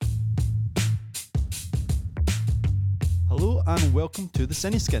Hello and welcome to the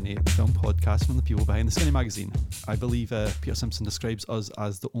Cine Skinny, film podcast from the people behind the Skinny magazine. I believe Peter Simpson describes us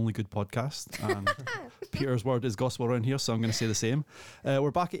as the only good podcast, and Peter's word is gospel around here, so I'm going to say the same.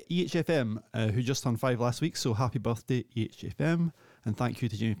 We're back at EHFM, who just turned 5 last week, so happy birthday EHFM, and thank you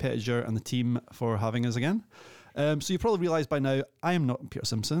to Jamie Pettinger and the team for having us again. So you probably realised by now, I am not Peter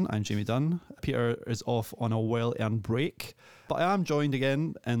Simpson, I'm Jamie Dunn. Peter is off on a well-earned break, but I am joined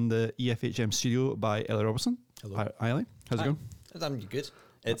again in the EFHM studio by Ellie Robertson. Hello. Hi Ellie, how's it going? I'm good.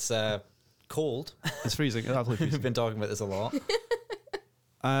 It's cold. It's freezing, it's absolutely freezing. We've been talking about this a lot.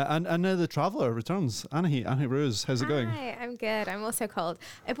 And now the Traveller returns. Annie Rose, how's it going? Hi, I'm good. I'm also cold.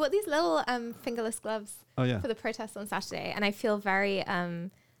 I bought these little fingerless gloves for the protest on Saturday, and I feel very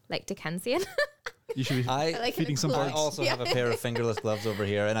like Dickensian. You should be feeding some birds. I also have a pair of fingerless gloves over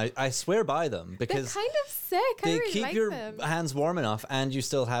here, and I swear by them because they're kind of sick. They really keep like your them. hands warm enough, and you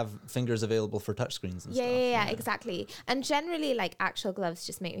still have fingers available for touchscreens and stuff. Yeah, exactly. And generally, like actual gloves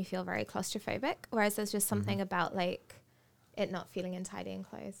just make me feel very claustrophobic, whereas there's just something about like it not feeling untidy and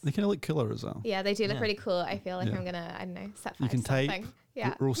closed. They kind of look killer as well. Yeah, they do look really cool. I feel like I'm gonna, I don't know, set fire You can to something.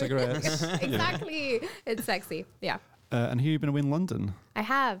 type, roll cigarettes. Exactly. It's sexy. Yeah. And here you've been away in London. I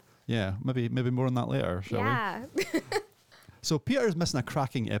have. Yeah, maybe more on that later, shall we? Yeah. So Peter's missing a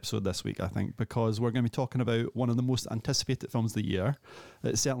cracking episode this week, I think, because we're going to be talking about one of the most anticipated films of the year.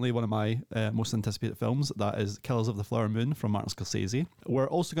 It's certainly one of my most anticipated films. That is Killers of the Flower Moon from Martin Scorsese. We're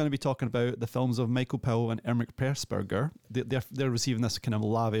also going to be talking about the films of Michael Powell and Emmerich Pressburger. They're receiving this kind of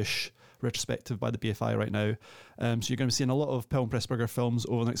lavish retrospective by the BFI right now. So you're going to be seeing a lot of Powell and Pressburger films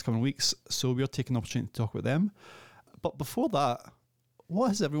over the next coming weeks. So we're taking the opportunity to talk about them. But before that, what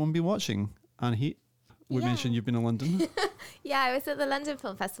has everyone been watching? Annie, we mentioned you've been in London. Yeah, I was at the London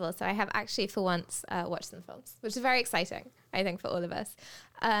Film Festival, so I have actually for once watched some films, which is very exciting, I think, for all of us.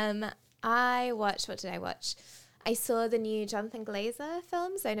 What did I watch? I saw the new Jonathan Glazer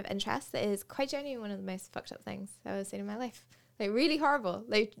film, Zone of Interest, that is quite genuinely one of the most fucked up things I've ever seen in my life. Like, really horrible.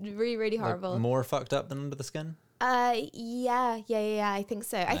 Like, really, really horrible. Like more fucked up than Under the Skin? Yeah, I think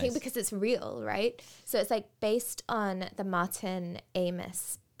so. Nice. I think because it's real, right? So it's like based on the Martin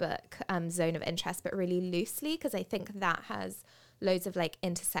Amis book, Zone of Interest, but really loosely, because I think that has loads of like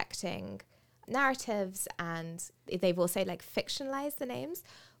intersecting narratives, and they've also like fictionalized the names,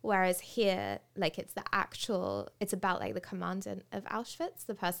 whereas here like it's about like the commandant of Auschwitz,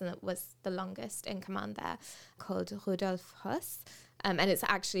 the person that was the longest in command there, called Rudolf Höss. And it's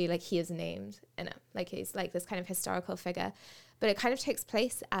actually like he is named in it, like he's like this kind of historical figure, but it kind of takes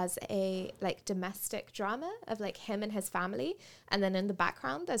place as a like domestic drama of like him and his family, and then in the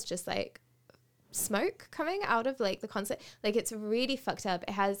background there's just like smoke coming out of like the concert. Like, it's really fucked up.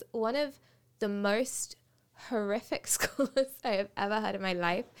 It has one of the most horrific scores I have ever heard in my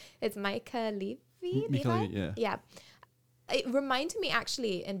life. It's Micah Levi. Yeah. It reminded me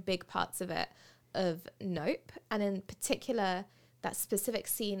actually in big parts of it of Nope, and in particular that specific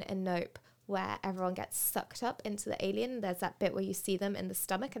scene in Nope where everyone gets sucked up into the alien. There's that bit where you see them in the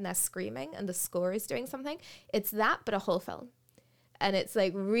stomach and they're screaming and the score is doing something. It's that, but a whole film. And it's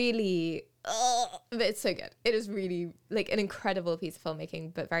like really, but it's so good. It is really like an incredible piece of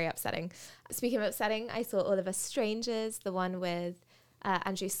filmmaking, but very upsetting. Speaking of upsetting, I saw All of Us Strangers, the one with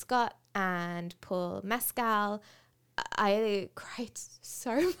Andrew Scott and Paul Mescal. I cried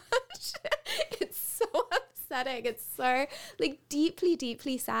so much. It's so upsetting. It's so like deeply,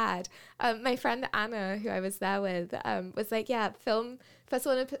 deeply sad. My friend Anna, who I was there with, was like, yeah, film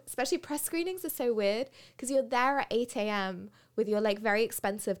festival, especially press screenings, are so weird because you're there at 8 a.m. with your like very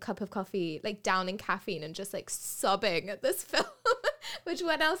expensive cup of coffee, like down in caffeine and just like sobbing at this film. Which,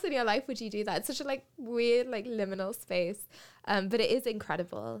 when else in your life would you do that? It's such a like weird, like liminal space. But it is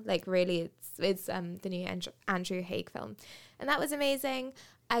incredible. Like, really, it's the new Andrew Haigh film. And that was amazing.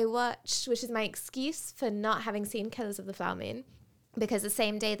 I watched, which is my excuse for not having seen Killers of the Flower Moon, because the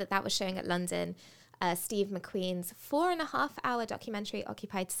same day that was showing at London, Steve McQueen's 4.5-hour documentary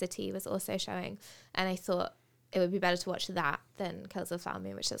Occupied City was also showing. And I thought it would be better to watch that than Killers of the Flower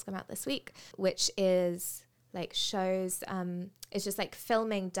Moon, which does come out this week, which is like shows, it's just like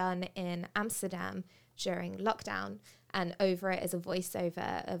filming done in Amsterdam during lockdown, and over it is a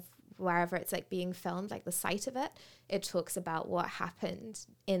voiceover of wherever it's like being filmed, like the site of it. It talks about what happened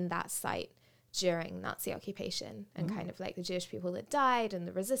in that site during Nazi occupation and kind of like the Jewish people that died and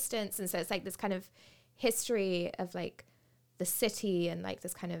the resistance. And so it's like this kind of history of like the city and like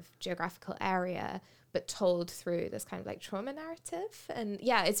this kind of geographical area, but told through this kind of like trauma narrative. And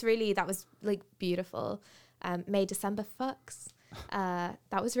yeah, it's really, that was like beautiful. May December fucks.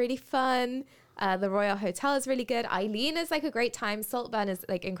 That was really fun. The Royal Hotel is really good. Eileen is like a great time. Saltburn is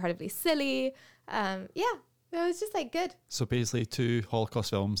like incredibly silly. Yeah, It was just like good. So basically 2 Holocaust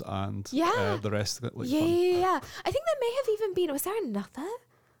films and Yeah. the rest like Yeah, fun. yeah, yeah. I think there may have even been, was there another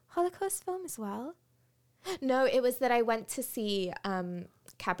Holocaust film as well? No, it was that I went to see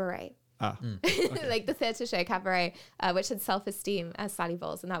Cabaret. Like the theatre show Cabaret, which had Self-Esteem as Sally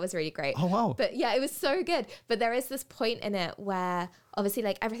Bowles, and that was really great. Oh, wow. But yeah, it was so good. But there is this point in it where obviously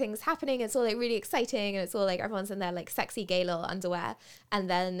like everything's happening, it's all like really exciting, and it's all like everyone's in their like sexy gay little underwear, and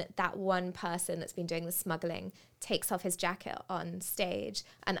then that one person that's been doing the smuggling takes off his jacket on stage,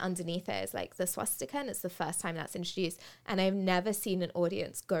 and underneath it is like the swastika, and it's the first time that's introduced, and I've never seen an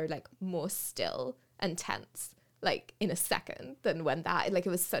audience go like more still and tense like in a second than when that, like, it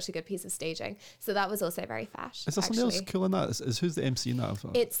was such a good piece of staging. So that was also very fast. Is there something else cool in that? Is who's the MC in that?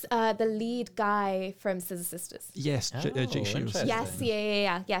 It's the lead guy from Scissor Sisters. Yes, Jake Shields. interesting. Yes,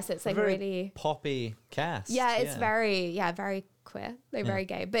 yeah. Yes, it's like very really poppy cast. Yeah, it's very very queer, like very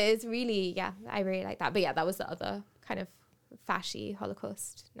gay. But it's really I really like that. But yeah, that was the other kind of fashy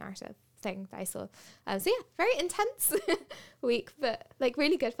Holocaust narrative thing that I saw. So yeah, very intense week, but like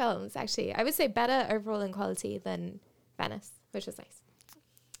really good films actually. I would say better overall in quality than Venice, which was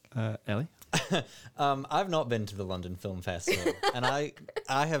nice. Ellie? I've not been to the London Film Festival, and I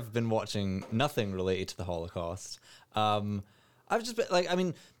have been watching nothing related to the Holocaust. I've just been like, I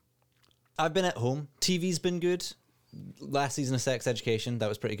mean, I've been at home. TV's been good. Last season of Sex Education, that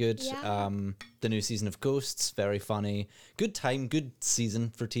was pretty good. Yeah. The new season of Ghosts, very funny. Good time, good season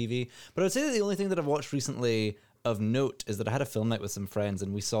for TV. But I would say that the only thing that I've watched recently of note is that I had a film night with some friends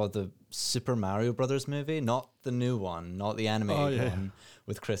and we saw the Super Mario Brothers movie, not the new one, not the animated one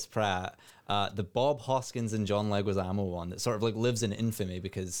with Chris Pratt, the Bob Hoskins and John Leguizamo one that sort of like lives in infamy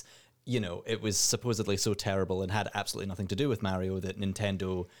because, you know, it was supposedly so terrible and had absolutely nothing to do with Mario that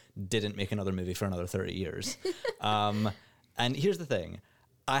Nintendo didn't make another movie for another 30 years. And here's the thing.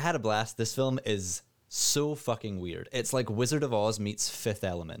 I had a blast. This film is so fucking weird. It's like Wizard of Oz meets Fifth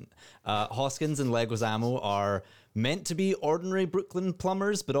Element. Hoskins and Leguizamo are meant to be ordinary Brooklyn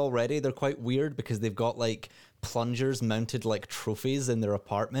plumbers, but already they're quite weird because they've got like plungers mounted like trophies in their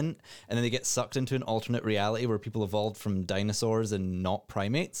apartment, and then they get sucked into an alternate reality where people evolved from dinosaurs and not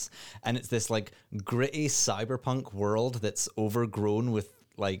primates, and it's this like gritty cyberpunk world that's overgrown with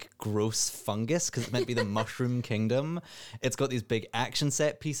like gross fungus because it's meant to be the mushroom kingdom. It's got these big action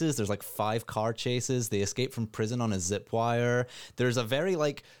set pieces. There's like 5 car chases. They escape from prison on a zip wire. There's a very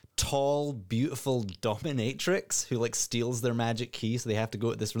like tall, beautiful dominatrix who like steals their magic key, so they have to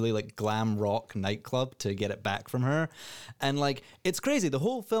go to this really like glam rock nightclub to get it back from her. And like, it's crazy. The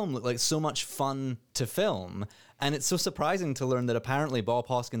whole film looked like so much fun to film, and it's so surprising to learn that apparently Bob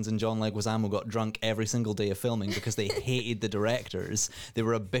Hoskins and John Leguizamo got drunk every single day of filming because they hated the directors. They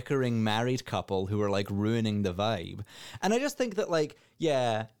were a bickering married couple who were like ruining the vibe. And I just think that like,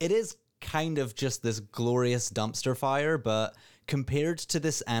 yeah, it is kind of just this glorious dumpster fire, but compared to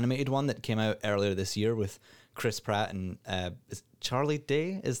this animated one that came out earlier this year with Chris Pratt and Charlie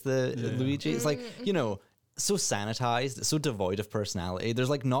Day is the Luigi. It's like, you know, so sanitized, it's so devoid of personality. There's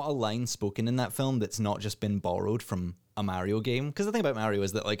like not a line spoken in that film that's not just been borrowed from a Mario game. Because the thing about Mario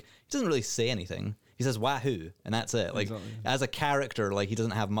is that like he doesn't really say anything. He says wahoo, and that's it. Like as a character, like he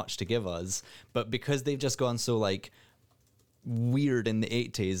doesn't have much to give us. But because they've just gone so like weird in the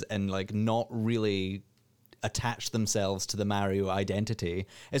 80s and like not really attached themselves to the Mario identity,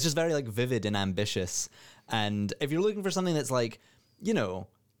 it's just very like vivid and ambitious. And if you're looking for something that's like, you know,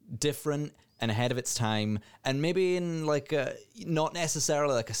 different and ahead of its time, and maybe in like a, not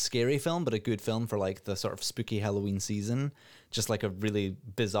necessarily like a scary film, but a good film for like the sort of spooky Halloween season, just like a really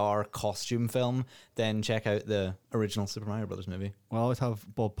bizarre costume film, then check out the original Super Mario Brothers movie. Well, I would have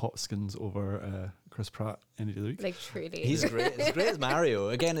Bob Hoskins over Chris Pratt any day of the week. Like truly. He's great. It's great as Mario.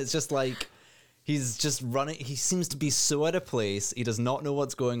 Again, it's just like, he's just running. He seems to be so out of place. He does not know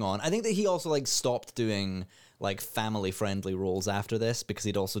what's going on. I think that he also like stopped doing like family friendly roles after this because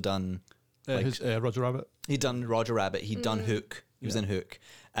he'd also done Roger Rabbit. He'd done Roger Rabbit. He'd done Hook. He was in Hook.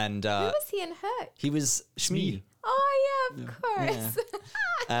 And Who was he in Hook? he was Shmee. Oh yeah, of course.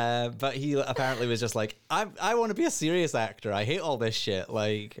 But he apparently was just like, I want to be a serious actor. I hate all this shit.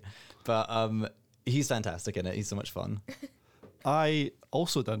 Like, but he's fantastic in it. He's so much fun. I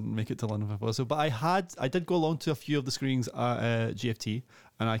also didn't make it to London Film Festival, but I did go along to a few of the screenings at GFT,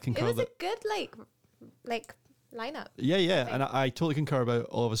 and I concur It was that a good like lineup. yeah, and I totally concur about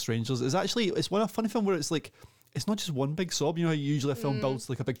All of Us Strangers. It's one a funny film where it's like, it's not just one big sob. You know how usually a film builds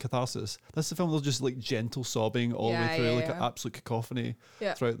like a big catharsis. This is a film that's just like gentle sobbing all the way through, like an absolute cacophony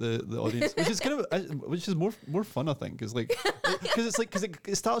throughout the audience, which is kind of which is more fun, I think, is like because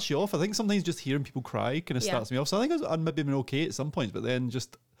it starts you off. I think sometimes just hearing people cry kind of starts me off. So I think I'd maybe been okay at some points, but then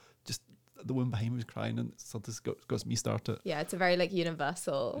just the woman behind me was crying, and so this got me started. Yeah, it's a very like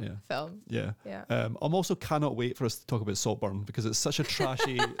universal film. Yeah. Yeah. I'm also cannot wait for us to talk about Saltburn, because it's such a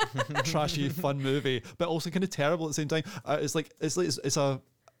trashy, trashy fun movie, but also kind of terrible at the same time. It's a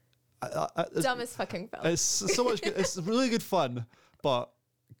dumbest fucking film. It's so much good. It's really good fun, but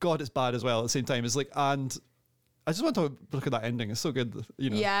God, it's bad as well at the same time. It's like, and I just want to look at that ending. It's so good, you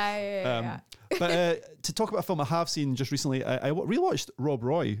know. Yeah. But to talk about a film I have seen just recently, I rewatched Rob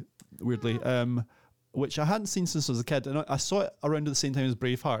Roy, weirdly, which I hadn't seen since I was a kid, and I saw it around at the same time as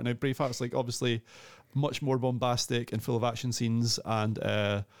Braveheart. Now Braveheart's like obviously much more bombastic and full of action scenes, and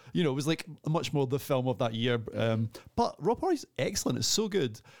it was like much more the film of that year. But Rob Roy's excellent. It's so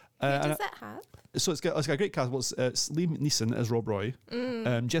good. Who does that have? So it's got a great cast. Well, it's Liam Neeson as Rob Roy.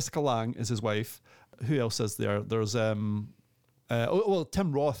 Jessica Lange is his wife. Who else is there? There's Tim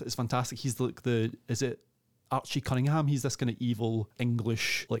Roth is fantastic. He's is it Archie Cunningham? He's this kind of evil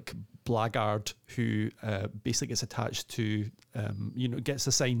English like blackguard who basically gets attached to gets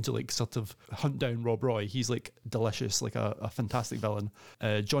assigned to like sort of hunt down Rob Roy. He's like delicious, like a fantastic villain.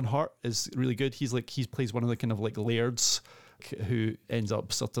 John Hurt is really good. He plays one of the kind of like lairds who ends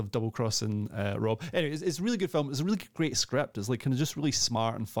up sort of double crossing Rob. Anyway, it's a really good film. It's a really great script. It's like kind of just really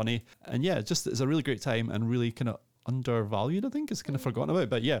smart and funny, and yeah, it's a really great time and really kind of undervalued. I think it's kind of forgotten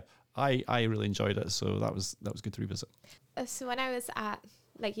about, but yeah, I really enjoyed it. So that was good to revisit. So when I was at,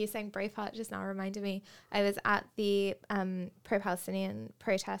 like you saying Braveheart just now reminded me, I was at the pro-Palestinian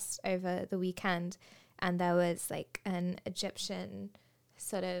protest over the weekend, and there was like an Egyptian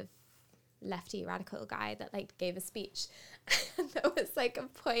sort of lefty radical guy that like gave a speech, and there was like a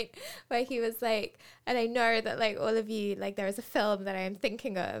point where he was like, and I know that like all of you, like there is a film that I am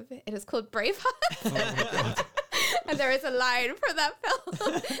thinking of, it is called Braveheart. Oh my God. And there is a line from that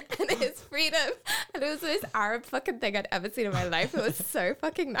film and it is freedom, and it was the most Arab fucking thing I'd ever seen in my life. It was so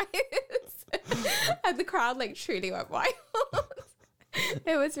fucking nice. And the crowd like truly went wild.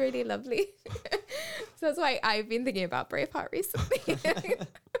 It was really lovely. So that's why I've been thinking about Braveheart recently.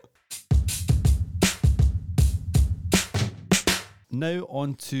 Now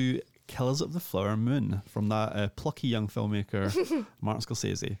on to Killers of the Flower Moon from that plucky young filmmaker, Martin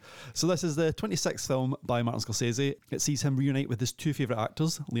Scorsese. So this is the 26th film by Martin Scorsese. It sees him reunite with his two favourite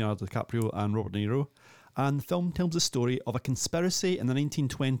actors, Leonardo DiCaprio and Robert De Niro. And the film tells the story of a conspiracy in the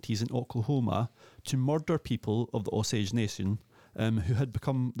 1920s in Oklahoma to murder people of the Osage Nation, who had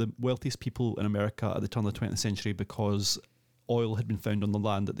become the wealthiest people in America at the turn of the 20th century because oil had been found on the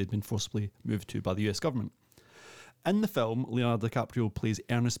land that they'd been forcibly moved to by the US government. In the film, Leonardo DiCaprio plays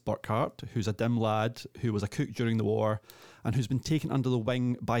Ernest Burkhart, who's a dim lad who was a cook during the war and who's been taken under the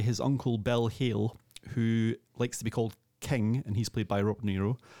wing by his uncle Bill Hale, who likes to be called King, and he's played by Robert De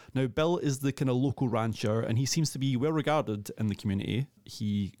Niro. Now, Bill is the kind of local rancher, and he seems to be well regarded in the community.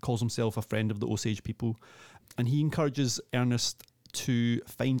 He calls himself a friend of the Osage people, and he encourages Ernest to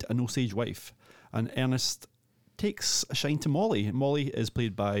find an Osage wife. And Ernest takes a shine to Molly. Molly is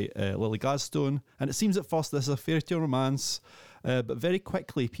played by Lily Gladstone, and it seems at first this is a fairy tale romance, but very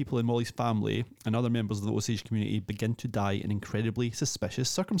quickly people in Molly's family and other members of the Osage community begin to die in incredibly suspicious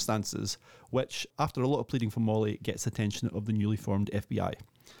circumstances, which, after a lot of pleading from Molly, gets the attention of the newly formed FBI.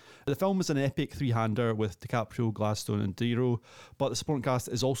 The film is an epic three-hander with DiCaprio, Gladstone and De Niro, but the supporting cast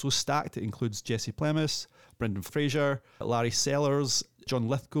is also stacked. It includes Jesse Plemons, Brendan Fraser, Larry Sellers, John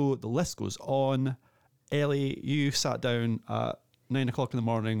Lithgow. The list goes on. Ellie, you sat down at 9 o'clock in the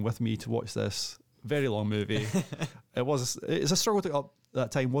morning with me to watch this very long movie. It's a struggle to, at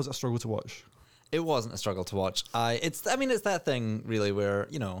that time, was it a struggle to watch? It wasn't a struggle to watch. It's that thing really where,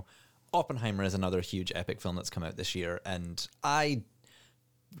 Oppenheimer is another huge epic film that's come out this year, and I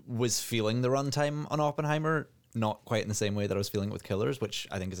was feeling the runtime on Oppenheimer not quite in the same way that I was feeling it with Killers, which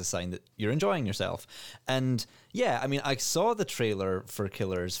I think is a sign that you're enjoying yourself. And yeah, I saw the trailer for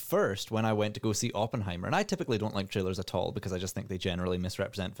Killers first when I went to go see Oppenheimer, and I typically don't like trailers at all because I just think they generally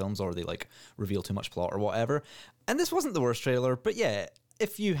misrepresent films or they reveal too much plot or whatever. And this wasn't the worst trailer, but yeah,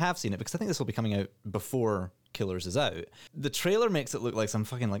 if you have seen it, because I think this will be coming out before Killers is out, the trailer makes it look like some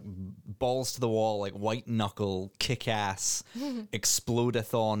fucking balls to the wall, white knuckle, kick-ass,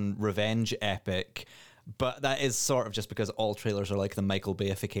 explode-a-thon revenge epic. But that is sort of just because all trailers are like the Michael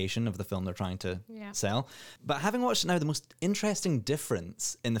Bayification of the film they're trying to sell. But having watched it now, the most interesting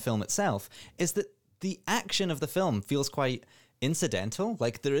difference in the film itself is that the action of the film feels quite incidental.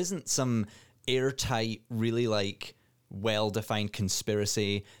 There isn't some airtight, really well-defined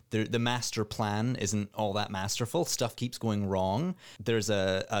conspiracy. The master plan isn't all that masterful. Stuff keeps going wrong. There's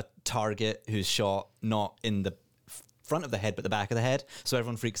a target who's shot not in the front of the head, but the back of the head. So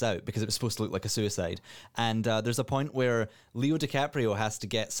everyone freaks out because it was supposed to look like a suicide. And there's a point where Leo DiCaprio has to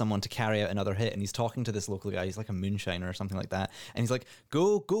get someone to carry out another hit, and he's talking to this local guy. He's like a moonshiner or something like that. And he's like,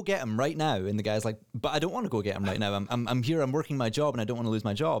 go get him right now. And the guy's like, but I don't want to go get him right now. I'm here, I'm working my job, and I don't want to lose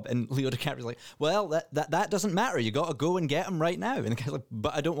my job. And Leo DiCaprio's like, well, that doesn't matter. You got to go and get him right now. And the guy's like,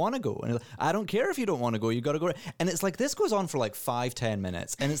 but I don't want to go. And he's like, I don't care if you don't want to go. You got to go. And it's like, this goes on for like 5-10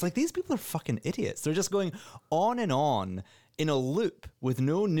 minutes. And it's like, these people are fucking idiots. They're just going on and on in a loop with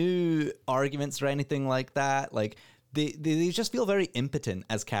no new arguments or anything like that. Like, they just feel very impotent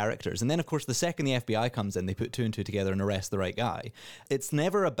as characters. And then, of course, the second the FBI comes in, they put 2 and 2 together and arrest the right guy. It's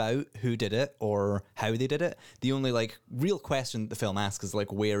never about who did it or how they did it. The only, like, real question the film asks is,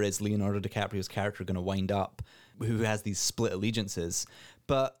 like, where is Leonardo DiCaprio's character going to wind up, who has these split allegiances?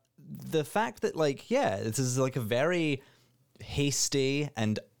 But the fact that, like, yeah, this is, like, a very hasty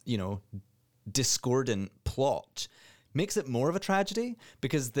and, you know, discordant plot makes it more of a tragedy,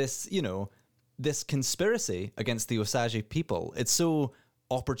 because this, you know, this conspiracy against the Osage people, it's so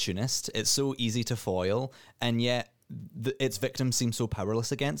opportunist, it's so easy to foil, and yet its victims seem so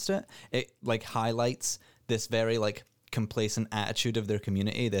powerless against it. It, like, highlights this very, like, complacent attitude of their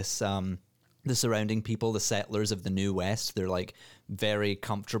community, this the surrounding people, the settlers of the New West. They're, like, very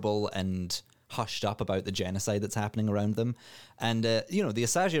comfortable and hushed up about the genocide that's happening around them. And you know, the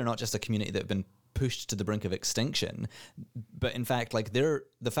Osage are not just a community that have been pushed to the brink of extinction, but in fact, like,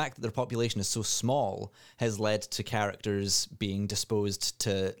 the fact that their population is so small has led to characters being disposed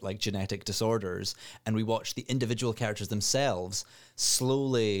to, like, genetic disorders, and we watch the individual characters themselves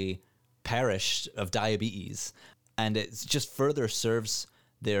slowly perish of diabetes, and it just further serves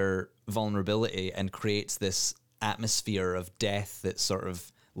their vulnerability and creates this atmosphere of death that's sort of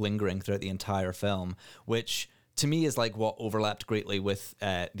lingering throughout the entire film, which to me is like what overlapped greatly with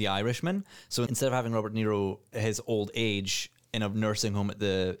The Irishman. So instead of having Robert De Niro, his old age in a nursing home at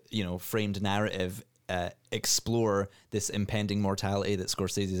the, you know, framed narrative, explore this impending mortality that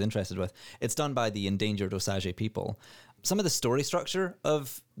Scorsese is interested with, it's done by the endangered Osage people. Some of the story structure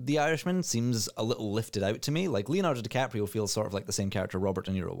of The Irishman seems a little lifted out to me. Like, Leonardo DiCaprio feels sort of like the same character Robert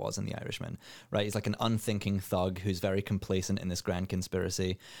De Niro was in The Irishman, right? He's like an unthinking thug who's very complacent in this grand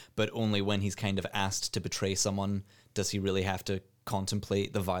conspiracy, but only when he's kind of asked to betray someone does he really have to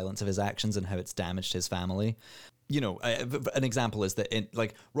contemplate the violence of his actions and how it's damaged his family. You know, an example is that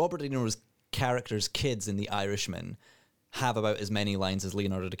like, Robert De Niro's character's kids in The Irishman have about as many lines as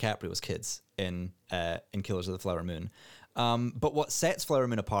Leonardo DiCaprio's kids in Killers of the Flower Moon. But what sets Flower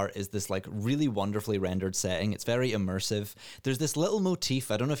Moon apart is this, like, really wonderfully rendered setting. It's very immersive. There's this little motif,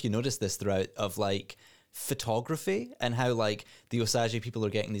 I don't know if you noticed this throughout, of, like, photography and how, like, the Osage people are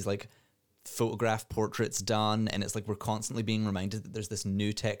getting these, like, photograph portraits done, and it's like we're constantly being reminded that there's this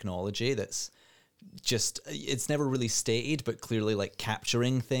new technology that's just, it's never really stated, but clearly, like,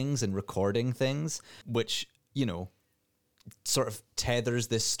 capturing things and recording things, which, you know, sort of tethers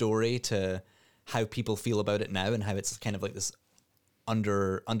this story to how people feel about it now and how it's kind of like this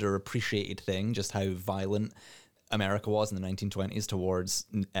underappreciated thing, just how violent America was in the 1920s towards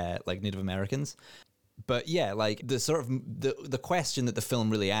like Native Americans. But yeah, like, the sort of the question that the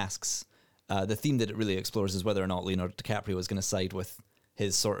film really asks, the theme that it really explores, is whether or not Leonardo DiCaprio is going to side with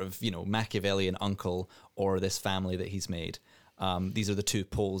his sort of, you know, Machiavellian uncle or this family that he's made. These are the two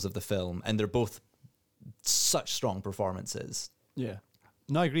poles of the film, and they're both such strong performances. Yeah.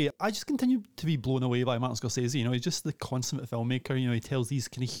 No, I agree. I just continue to be blown away by Martin Scorsese. You know, he's just the consummate filmmaker. You know, he tells these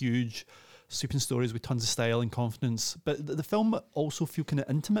kind of huge, sweeping stories with tons of style and confidence. But the film also feel kind of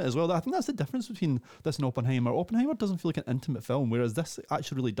intimate as well. I think that's the difference between this and Oppenheimer. Oppenheimer doesn't feel like an intimate film, whereas this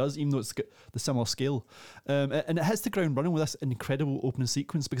actually really does, even though it's got the similar scale. And it hits the ground running with this incredible opening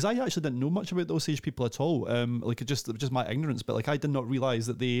sequence, because I actually didn't know much about the Osage people at all. Like, it was just my ignorance, but, like, I did not realise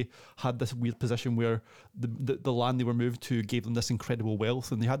that they had this weird position where the land they were moved to gave them this incredible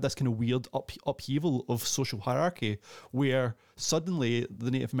wealth, and they had this kind of weird upheaval of social hierarchy where suddenly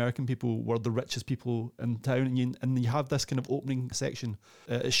the Native American people were the richest people in town, and you have this kind of opening section.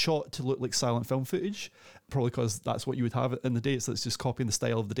 It's shot to look like silent film footage, probably because that's what you would have in the day, so it's just copying the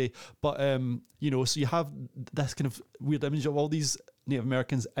style of the day. But, you know, so you have this kind of weird image of all these Native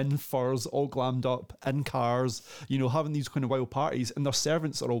Americans in furs, all glammed up, in cars, you know, having these kind of wild parties, and their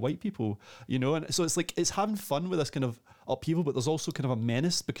servants are all white people, you know, and so it's like, it's having fun with this kind of upheaval, but there's also kind of a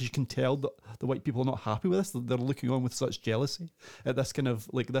menace, because you can tell that the white people are not happy with this. They're looking on with such jealousy at this kind of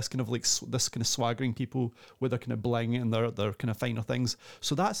swaggering people with their kind of bling and their kind of finer things.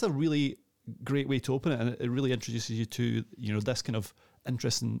 So that's a really great way to open it, and it really introduces you to, you know, this kind of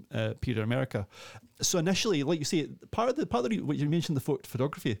interest in period America. So initially, like you say, part of the what you mentioned, the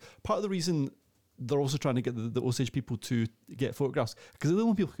photography, part of the reason they're also trying to get the Osage people to get photographs because they're the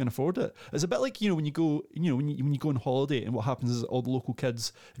only people who can afford it. It's a bit like, when you go, when you go on holiday, and what happens is all the local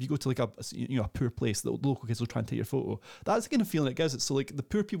kids, if you go to like a poor place, the local kids will try and take your photo. That's the kind of feeling it gives. It's so like the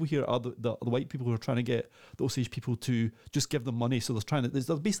poor people here are the white people who are trying to get the Osage people to just give them money. So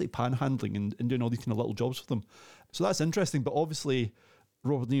they're basically panhandling and doing all these kind of little jobs for them. So that's interesting. But obviously,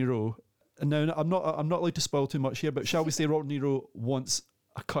 Robert De Niro. And now I'm not allowed to spoil too much here, but shall we say Robert De Niro wants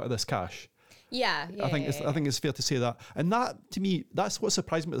a cut of this cash? Yeah, I think it's fair to say that. And that, to me, that's what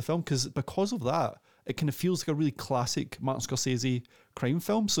surprised me about the film, because of that, it kind of feels like a really classic Martin Scorsese crime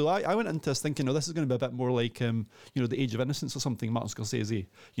film. So I went into this thinking, this is going to be a bit more like, The Age of Innocence or something, Martin Scorsese,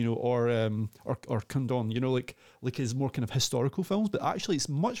 or Condon, like his more kind of historical films. But actually,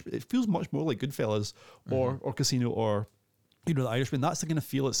 it feels much more like Goodfellas or Casino or, The Irishman. That's the kind of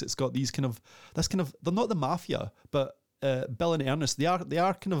feel it's got these kind of, they're not the mafia, but Bill and Ernest, they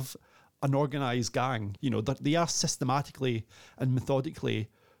are kind of an organised gang. They are systematically and methodically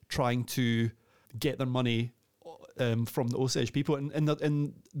trying to get their money from the Osage people, and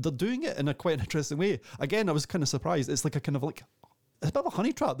they're doing it in a quite interesting way. Again, I was kind of surprised. It's like a kind of like, it's a bit of a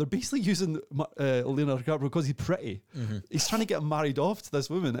honey trap. They're basically using Leonardo DiCaprio because he's pretty. Mm-hmm. He's trying to get him married off to this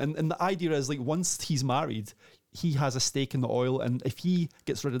woman, and the idea is like once he's married, he has a stake in the oil, and if he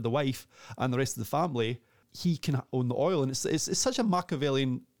gets rid of the wife and the rest of the family, he can own the oil. And it's such a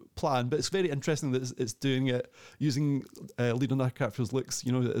Machiavellian plan, but it's very interesting that it's doing it using Leonardo DiCaprio's looks,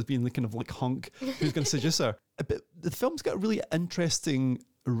 as being the kind of like hunk who's going to seduce her. But the film's got a really interesting,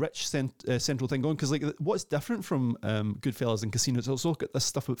 rich central thing going, because like what's different from Goodfellas and Casino, it's also got this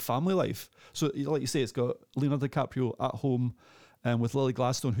stuff about family life. So like you say, it's got Leonardo DiCaprio at home with Lily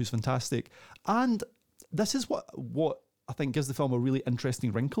Gladstone, who's fantastic. And this is what I think gives the film a really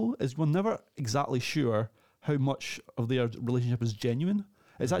interesting wrinkle, is we're never exactly sure how much of their relationship is genuine.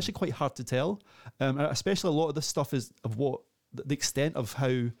 It's actually quite hard to tell, especially a lot of this stuff is of what the extent of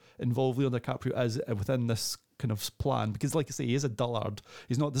how involved Leonardo DiCaprio is within this kind of plan. Because, like I say, he is a dullard.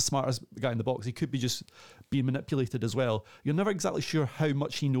 He's not the smartest guy in the box. He could be just being manipulated as well. You're never exactly sure how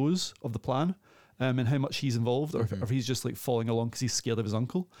much he knows of the plan. And how much he's involved, or if he's just like following along because he's scared of his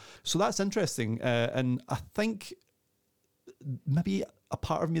uncle. So that's interesting, and I think maybe a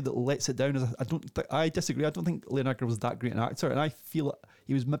part of me that lets it down is I disagree. I don't think Leonardo was that great an actor, and I feel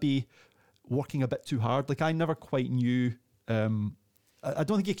he was maybe working a bit too hard. Like I never quite knew. I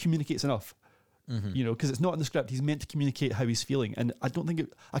don't think he communicates enough. Because it's not in the script. He's meant to communicate how he's feeling, and I don't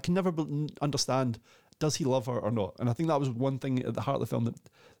think I can never understand. Does he love her or not? And I think that was one thing at the heart of the film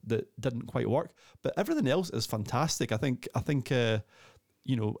that didn't quite work. But everything else is fantastic. I think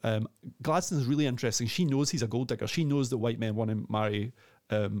Gladstone is really interesting. She knows he's a gold digger. She knows that white men want to marry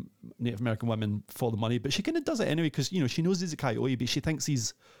Native American women for the money, but she kind of does it anyway because she knows he's a coyote, but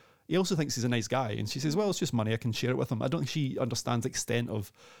he also thinks he's a nice guy, and she says, "Well, it's just money. I can share it with him." I don't think she understands the extent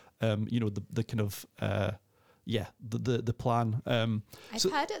of the kind of the plan. I've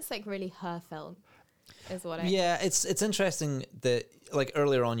heard it's like really her film. Is what it's interesting that like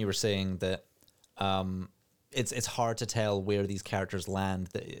earlier on you were saying that it's hard to tell where these characters land.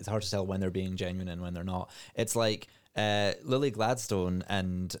 That it's hard to tell when they're being genuine and when they're not. It's like Lily Gladstone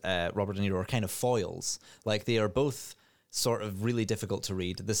and Robert De Niro are kind of foils. Like they are both sort of really difficult to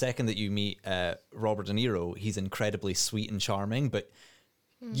read. The second that you meet Robert De Niro, he's incredibly sweet and charming, but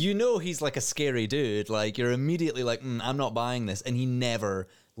he's like a scary dude. Like you're immediately like, I'm not buying this, and he never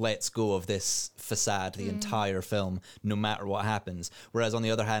lets go of this facade the entire film, no matter what happens. Whereas on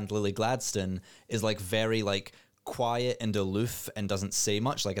the other hand, Lily Gladstone is like very like quiet and aloof and doesn't say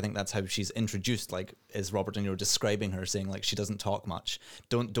much. Like I think that's how she's introduced, like is Robert De Niro describing her, saying like she doesn't talk much.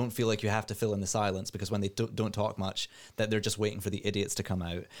 Don't feel like you have to fill in the silence, because when they don't talk much, that they're just waiting for the idiots to come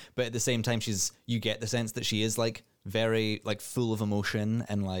out. But at the same time, you get the sense that she is like very like full of emotion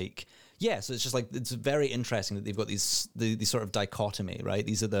and like so it's just like it's very interesting that they've got these sort of dichotomy, right?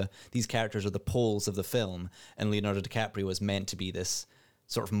 These characters are the poles of the film, and Leonardo DiCaprio is meant to be this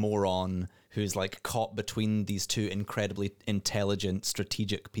sort of moron who's like caught between these two incredibly intelligent,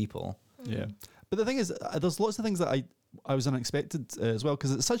 strategic people. Yeah, but the thing is, there's lots of things that I was unexpected as well,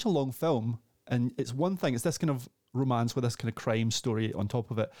 because it's such a long film, and it's one thing, it's this kind of romance with this kind of crime story on top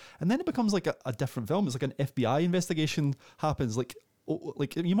of it, and then it becomes like a different film. It's like an FBI investigation happens, like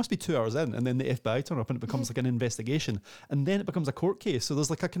you must be 2 hours in, and then the FBI turn up and it becomes like an investigation, and then it becomes a court case. So there's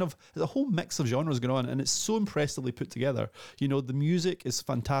like there's a whole mix of genres going on, and it's so impressively put together. The music is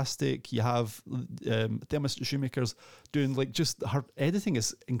fantastic. You have Thomas Shoemaker's doing like just her editing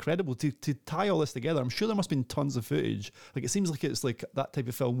is incredible to tie all this together. I'm sure there must have been tons of footage. Like it seems like it's like that type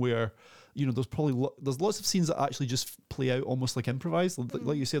of film where, you know, there's probably there's lots of scenes that actually just play out almost like improvised.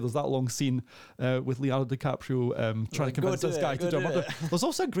 Like you said, there's that long scene with Leonardo DiCaprio trying to convince this guy to do a murder. There's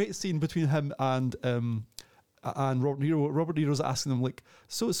also a great scene between him and Robert De Niro. Robert De Niro's asking him like,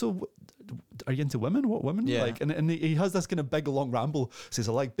 so are you into women? What women do you like? And he has this kind of big long ramble. Says,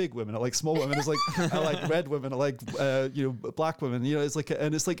 I like big women, I like small women. It's like I like red women, I like black women. You know, it's like,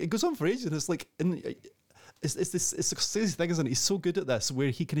 and it's like it goes on for ages. And it's like, and it's a crazy thing, isn't it? He's so good at this, where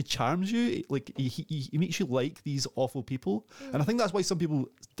he kind of charms you. Like he makes you like these awful people, and I think that's why some people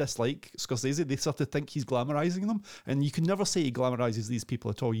dislike Scorsese. They sort of think he's glamorizing them, and you can never say he glamorizes these people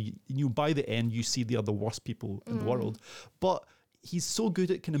at all. You by the end, you see they are the worst people in the world, but he's so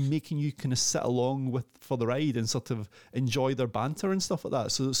good at kind of making you kind of sit along for the ride and sort of enjoy their banter and stuff like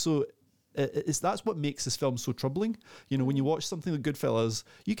that. So that's what makes this film so troubling. You know, when you watch something like Goodfellas,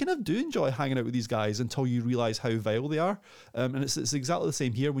 you kind of do enjoy hanging out with these guys until you realize how vile they are. And it's exactly the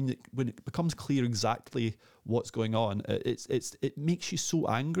same here. When it becomes clear exactly what's going on, it makes you so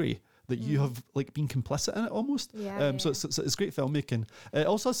angry that you have like been complicit in it almost. So it's great filmmaking. It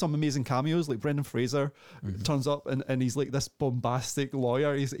also has some amazing cameos, like Brendan Fraser turns up and he's like this bombastic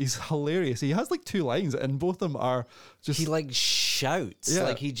lawyer. He's hilarious. He has like 2 lines and both of them are just... He like shouts.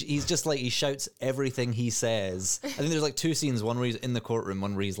 Like he's just like, he shouts everything he says. I think there's like 2 scenes, one where he's in the courtroom,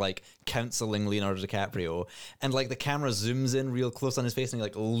 one where he's like counseling Leonardo DiCaprio, and like the camera zooms in real close on his face and he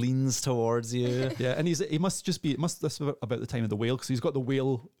like leans towards you. And he must just be, this is about the time of the whale, because he's got the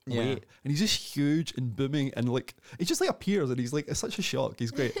whale weight. And he's just huge and booming, and like he just like appears, and he's like, it's such a shock.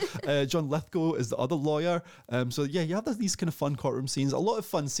 He's great. John Lithgow is the other lawyer. So yeah, you have these kind of fun courtroom scenes, a lot of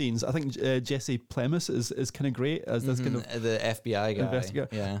fun scenes. I think Jesse Plemons is kind of great as this kind of the FBI guy. Investigator.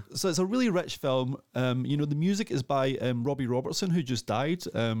 Yeah. So it's a really rich film. You know, the music is by Robbie Robertson, who just died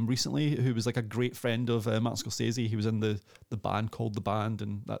recently, who was like a great friend of Martin Scorsese. He was in the band called The Band,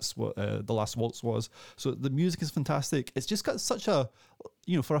 and that's what The Last Waltz was. So the music is fantastic. It's just got such a,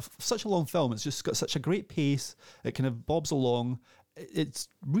 you know, for such a long film, it's just got such a great pace. It kind of bobs along. It's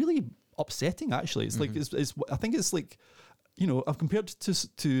really upsetting, actually. It's like it's I think it's like, you know, I've compared to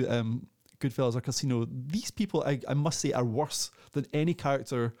Goodfellas or Casino. These people, I must say, are worse than any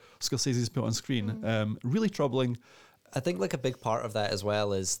character Scorsese's put on screen. Really troubling. I think like a big part of that as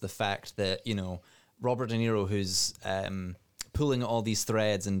well is the fact that, you know, Robert De Niro, who's pulling all these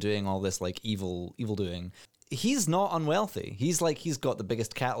threads and doing all this like evil doing, he's not unwealthy. He's got the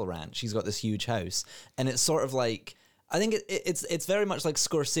biggest cattle ranch. He's got this huge house. And it's sort of like, I think it's very much like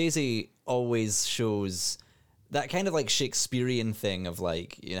Scorsese always shows that kind of like Shakespearean thing of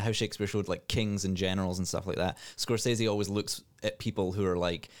like, you know, how Shakespeare showed like kings and generals and stuff like that. Scorsese always looks at people who are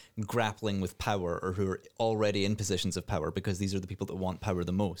like grappling with power or who are already in positions of power, because these are the people that want power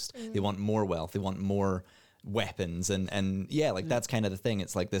the most. They want more wealth. They want more weapons and yeah, like that's kind of the thing.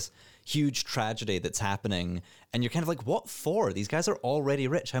 It's like this huge tragedy that's happening, and you're kind of like, what for? These guys are already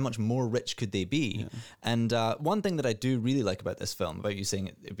rich. How much more rich could they be? And one thing that I do really like about this film, about you saying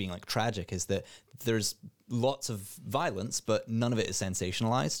it being like tragic, is that there's lots of violence, but none of it is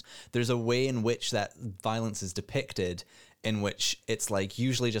sensationalized. There's a way in which that violence is depicted, in which it's like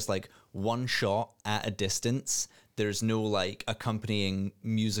usually just like one shot at a distance. There's no like accompanying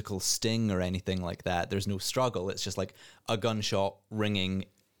musical sting or anything like that. There's no struggle. It's just like a gunshot ringing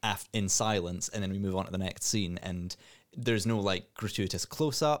in silence, and then we move on to the next scene. And there's no like gratuitous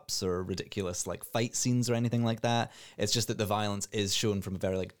close-ups or ridiculous like fight scenes or anything like that. It's just that the violence is shown from a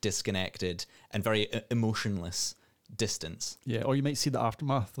very like disconnected and very emotionless distance. Yeah, or you might see the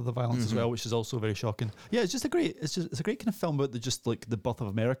aftermath of the violence as well, which is also very shocking. Yeah, it's a great kind of film about the birth of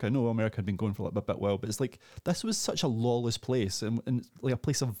America. I know America had been going for like a bit well, but it's like this was such a lawless place and like a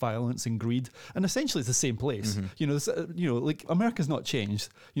place of violence and greed, and essentially it's the same place. You know, like America's not changed.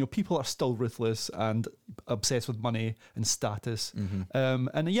 You know, people are still ruthless and obsessed with money and status.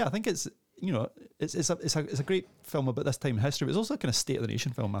 And yeah, I think it's, you know, it's a great film about this time in history, but it's also a kind of state of the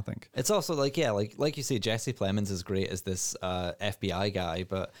nation film, I think. It's also like, yeah, like you say, Jesse Plemons is great as this FBI guy,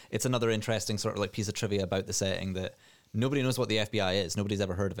 but it's another interesting sort of like piece of trivia about the setting that nobody knows what the FBI is. Nobody's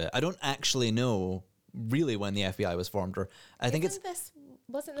ever heard of it. I don't actually know really when the FBI was formed, or I think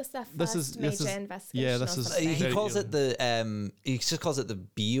wasn't this their first major investigation? Yeah, this is. He calls it the he just calls it the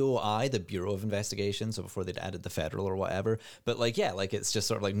BOI, the Bureau of Investigation. So before they'd added the federal or whatever, but like, yeah, like it's just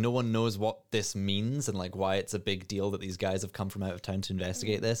sort of like no one knows what this means and like why it's a big deal that these guys have come from out of town to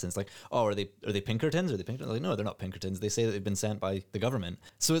investigate this. And it's like, oh, are they Pinkertons? Are they Pinkertons? Like, no, they're not Pinkertons. They say that they've been sent by the government.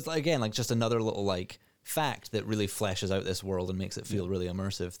 So it's like, again, like just another little like fact that really fleshes out this world and makes it feel really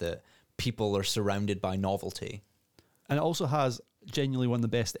immersive, that people are surrounded by novelty. And it also has genuinely one of the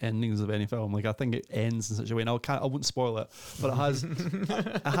best endings of any film. Like, I think it ends in such a way, and I won't spoil it, but it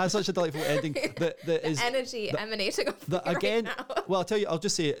has such a delightful ending that is energy emanating off me again. right now. Well, I'll tell you, I'll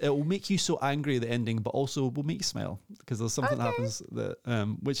just say it will make you so angry at the ending, but also will make you smile because there's something that happens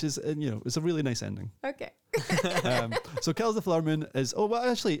that which is, it's a really nice ending. Okay. So Killers of the Flower Moon is. Oh well,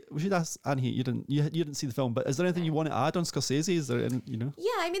 actually, we should ask Annie. You didn't see the film, but is there anything you want to add on Scorsese? Is there any,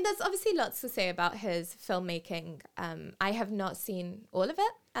 Yeah, I mean, there's obviously lots to say about his filmmaking. I have not seen all of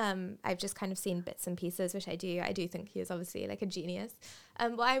it. I've just kind of seen bits and pieces, which I do think he is obviously like a genius.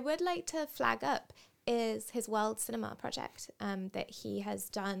 What I would like to flag up is his world cinema project that he has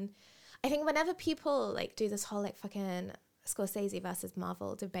done. I think whenever people like do this whole like fucking Scorsese versus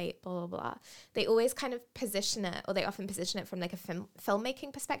Marvel debate, blah, blah, blah, they always kind of position it, or they often position it from like a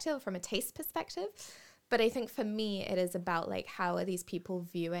filmmaking perspective, or from a taste perspective. But I think for me, it is about like, how are these people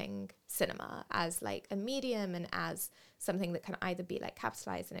viewing cinema as like a medium and as something that can either be like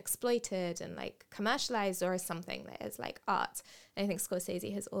capitalized and exploited and like commercialized, or as something that is like art. And I think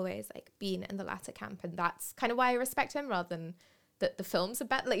Scorsese has always like been in the latter camp, and that's kind of why I respect him rather than that the films are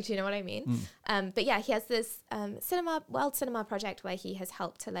better. Like, do you know what I mean? But yeah, he has this world cinema project where he has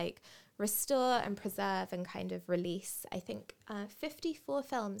helped to like restore and preserve and kind of release, I think, 54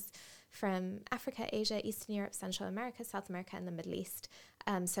 films from Africa, Asia, Eastern Europe, Central America, South America, and the Middle East.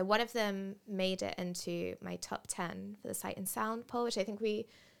 So one of them made it into my top 10 for the Sight and Sound poll, which I think we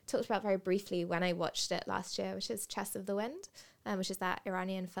talked about very briefly when I watched it last year, which is Chess of the Wind, which is that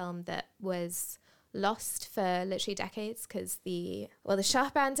Iranian film that was lost for literally decades because the Shah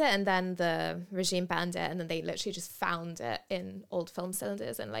banned it, and then the regime banned it, and then they literally just found it in old film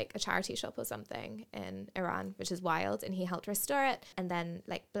cylinders in like a charity shop or something in Iran, which is wild, and he helped restore it. And then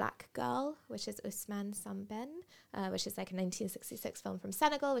like Black Girl, which is Ousmane Sambin, which is like a 1966 film from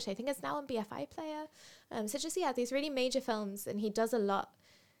Senegal, which I think is now on BFI Player. So just, yeah, these really major films, and he does a lot.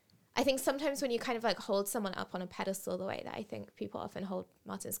 I think sometimes when you kind of like hold someone up on a pedestal the way that I think people often hold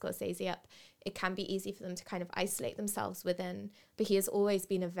Martin Scorsese up, it can be easy for them to kind of isolate themselves within, but he has always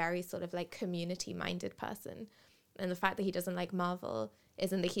been a very sort of like community minded person. And the fact that he doesn't like Marvel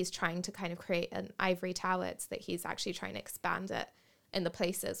isn't that he's trying to kind of create an ivory tower, it's that he's actually trying to expand it in the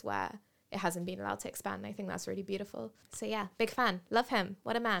places where it hasn't been allowed to expand. I think that's really beautiful. So yeah, big fan. Love him.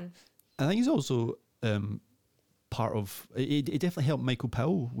 What a man. I think he's also part of it. It definitely helped Michael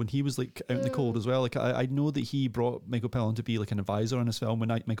Powell when he was like out in the cold as well. Like I know that he brought Michael Powell on to be like an advisor on his film when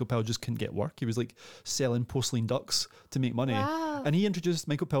Michael Powell just couldn't get work. He was like selling porcelain ducks to make money. Wow. And he introduced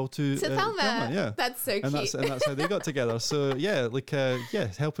Michael Powell to Thelma. Yeah, that's so cute. And that's how they got together. So yeah, like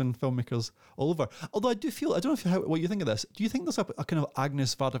helping filmmakers all over. Although I do feel, I don't know what you think of this. Do you think there's a kind of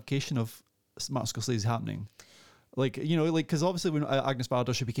Agnes Vardification of Martin Scorsese happening? Like, like, because obviously when Agnes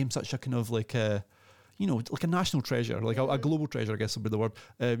Varda, she became such a kind of like like a national treasure, like a global treasure, I guess would be the word.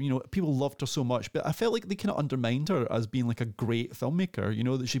 People loved her so much, but I felt like they kind of undermined her as being like a great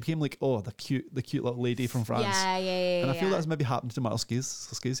filmmaker. That she became like, the cute little lady from France. Yeah. And I feel that's maybe happened to Martin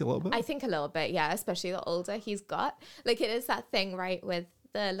Scorsese a little bit. I think a little bit, yeah, especially the older he's got. Like, it is that thing, right, with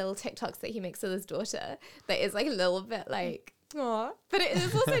the little TikToks that he makes with his daughter that is like a little bit like, aww. But it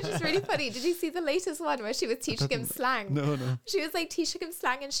is also just really funny. Did you see the latest one where she was teaching him slang? No. She was like teaching him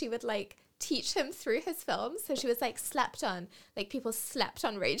slang, and she would like teach him through his films. So she was like, slept on, like people slept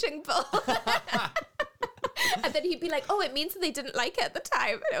on Raging Bull. And then he'd be like, it means that they didn't like it at the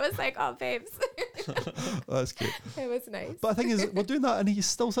time. And it was like, babes. That's cute. It was nice. But I think we're doing that, and he's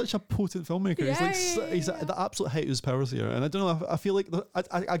still such a potent filmmaker. He's at the absolute height of his powers here. And I don't know, I feel like,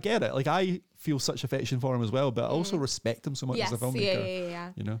 I get it. Like, I feel such affection for him as well, but I also respect him so much as a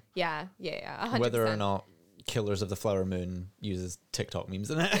filmmaker. Yeah. 100%. Whether or not Killers of the Flower Moon uses TikTok memes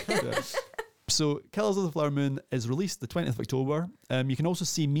in it. Yeah. So Killers of the Flower Moon is released the 20th of October. You can also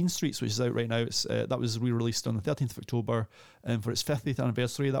see Mean Streets, which is out right now. That was re-released on the 13th of October for its 50th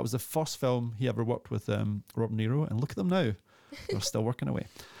anniversary. That was the first film he ever worked with Robert De Niro. And look at them now. They're still working away.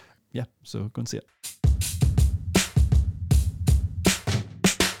 Yeah, so go and see it.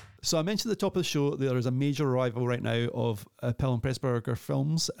 So I mentioned at the top of the show there is a major arrival right now of Powell and Pressburger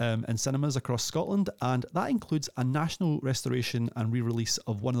films in cinemas across Scotland, and that includes a national restoration and re-release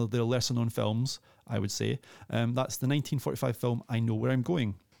of one of their lesser-known films, I would say. That's the 1945 film I Know Where I'm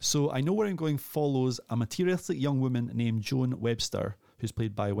Going. So I Know Where I'm Going follows a materialistic young woman named Joan Webster, who's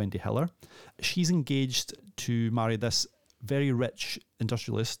played by Wendy Hiller. She's engaged to marry this very rich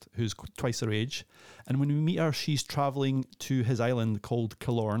industrialist who's twice her age. And when we meet her, she's travelling to his island called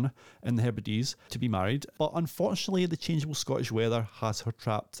Killorn in the Hebrides to be married. But unfortunately, the changeable Scottish weather has her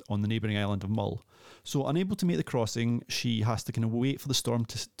trapped on the neighbouring island of Mull. So unable to make the crossing, she has to kind of wait for the storm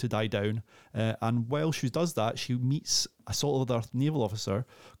to die down. And while she does that, she meets a Salt of the Earth naval officer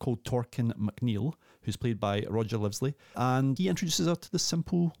called Torkin McNeil, who's played by Roger Livesley. And he introduces her to the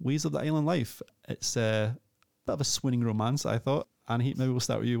simple ways of the island life. It's a bit of a swooning romance, I thought. Annie, maybe we'll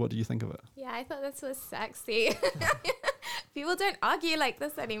start with you. What do you think of it? Yeah, I thought this was sexy. People don't argue like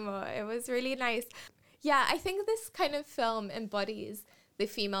this anymore. It was really nice. Yeah, I think this kind of film embodies the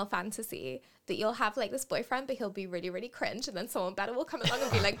female fantasy that you'll have like this boyfriend, but he'll be really, really cringe, and then someone better will come along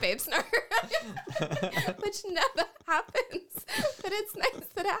and be like, babes, no. Which never happens. But it's nice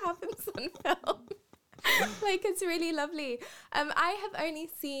that it happens on film. Like, it's really lovely. I have only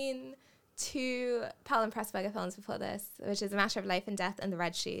seen 2 Powell and Pressburger films before this, which is A Matter of Life and Death and The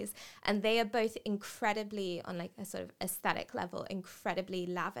Red Shoes. And they are both incredibly, on like a sort of aesthetic level, incredibly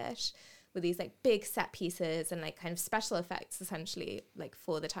lavish, with these like big set pieces and like kind of special effects essentially, like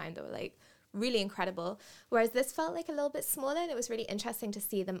for the time, that were like really incredible. Whereas this felt like a little bit smaller, and it was really interesting to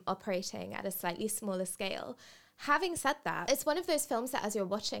see them operating at a slightly smaller scale. Having said that, it's one of those films that as you're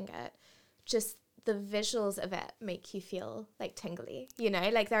watching it, just the visuals of it make you feel like tingly, you know,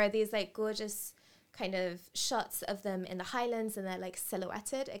 like there are these like gorgeous kind of shots of them in the Highlands, and they're like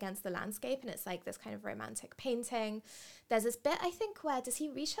silhouetted against the landscape, and it's like this kind of romantic painting. There's this bit, I think, where does he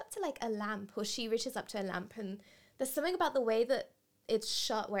reach up to like a lamp, or she reaches up to a lamp, and there's something about the way that it's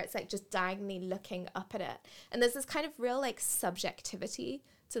shot where it's like just diagonally looking up at it, and there's this kind of real like subjectivity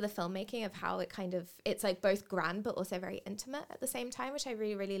to the filmmaking of how it kind of, it's like both grand but also very intimate at the same time, which I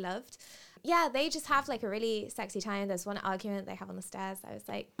really, really loved. Yeah, they just have like a really sexy time. There's one argument they have on the stairs. I was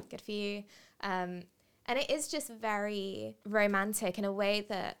like, good for you. And it is just very romantic in a way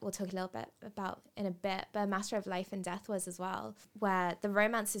that we'll talk a little bit about in a bit, but A Matter of Life and Death was as well, where the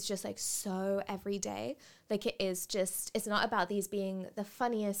romance is just like so everyday. Like it is just, it's not about these being the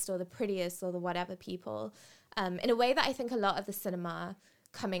funniest or the prettiest or the whatever people, in a way that I think a lot of the cinema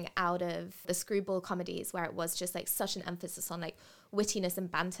coming out of the screwball comedies, where it was just like such an emphasis on like wittiness and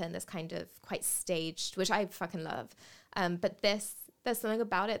banter and this kind of quite staged, which I fucking love. But this, there's something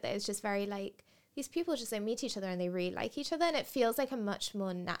about it that is just very like, these people just like meet each other and they really like each other, and it feels like a much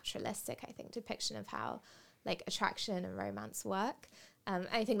more naturalistic, I think, depiction of how like attraction and romance work.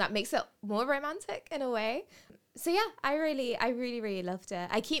 I think that makes it more romantic in a way. So yeah, I really, really loved it.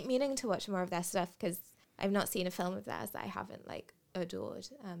 I keep meaning to watch more of their stuff because I've not seen a film of theirs that I haven't like adored,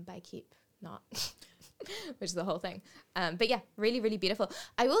 but I keep not, which is the whole thing. But yeah, really, really beautiful.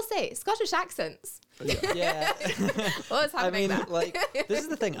 I will say, Scottish accents. Yeah. What's happening there? Like, this is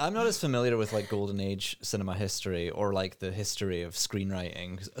the thing. I'm not as familiar with like golden age cinema history or like the history of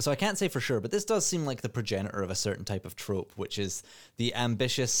screenwriting, so I can't say for sure, but this does seem like the progenitor of a certain type of trope, which is the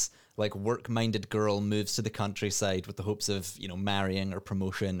ambitious, like work-minded girl moves to the countryside with the hopes of, you know, marrying or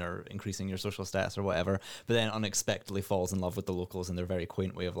promotion or increasing your social status or whatever, but then unexpectedly falls in love with the locals and their very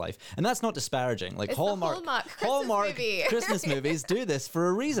quaint way of life. And that's not disparaging. Like, it's Hallmark Christmas movies do this for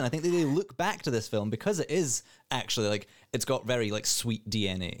a reason. I think they look back to this film because it is actually like, it's got very like sweet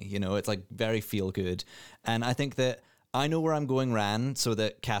DNA, you know, it's like very feel good. And I think that I Know Where I'm Going ran so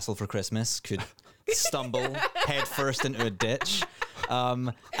that Castle for Christmas could stumble head first into a ditch.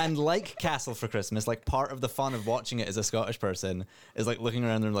 And like Castle for Christmas, like part of the fun of watching it as a Scottish person is like looking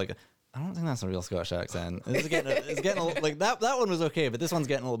around and like, I don't think that's a real Scottish accent. It's getting like that one was okay, but this one's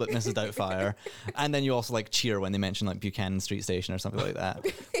getting a little bit Mrs. Doubtfire. And then you also like cheer when they mention like Buchanan Street Station or something like that.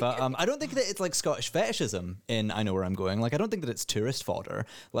 But I don't think that it's like Scottish fetishism in I Know Where I'm Going. Like I don't think that it's tourist fodder.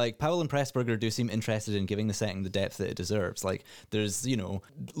 Like Powell and Pressburger do seem interested in giving the setting the depth that it deserves. Like there's, you know,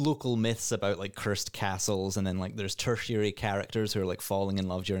 local myths about like cursed castles, and then like there's tertiary characters who are like falling in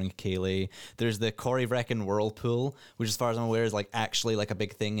love during Cayley. There's the Corryvreckan whirlpool, which as far as I'm aware is like actually like a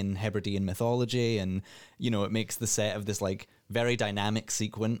big thing in Hebridean mythology, and you know it makes the set of this like very dynamic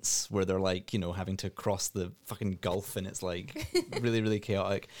sequence where they're like, you know, having to cross the fucking gulf, and it's like really, really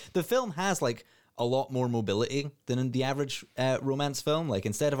chaotic. The film has like a lot more mobility than in the average romance film. Like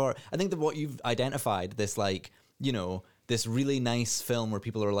instead of I think that what you've identified, this like, you know, this really nice film where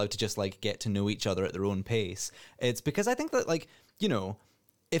people are allowed to just like get to know each other at their own pace. It's because I think that like, you know,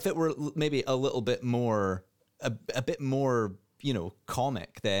 if it were maybe a little bit more, a bit more, you know,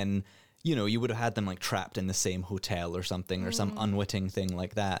 comic, then, you know, you would have had them like trapped in the same hotel or something, or some unwitting thing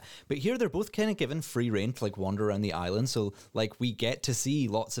like that. But here they're both kind of given free rein to like wander around the island. So like we get to see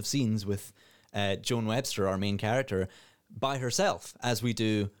lots of scenes with Joan Webster, our main character, by herself, as we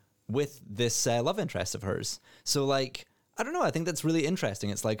do with this love interest of hers. So like, I don't know. I think that's really interesting.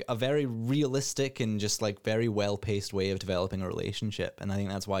 It's like a very realistic and just like very well-paced way of developing a relationship. And I think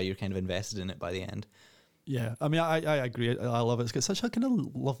that's why you're kind of invested in it by the end. Yeah, I mean, I agree. I love it. It's got such a kind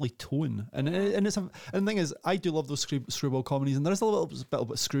of lovely tone, and it's and the thing is, I do love those screwball comedies, and there's a little bit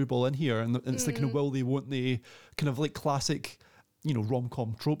of screwball in here, and it's the kind of will they, won't they, kind of like classic, you know,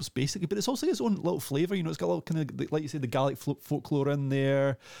 rom-com tropes basically, but it's also its own little flavour. You know, it's got a little kind of, like you say, the Gaelic folklore in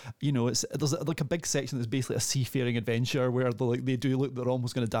there. You know, there's like a big section that's basically a seafaring adventure where they do look they're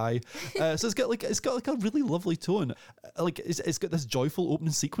almost going to die. So it's got like a really lovely tone. Like it's got this joyful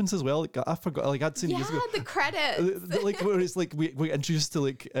opening sequence as well. Like I forgot, like I'd seen it years ago. The credits. Like where it's like we get introduced to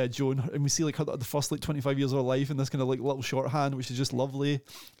like Joan, and we see like the first like 25 years of her life in this kind of like little shorthand, which is just lovely.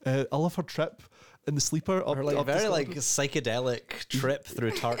 I love her trip in the sleeper up, or like up very like psychedelic trip through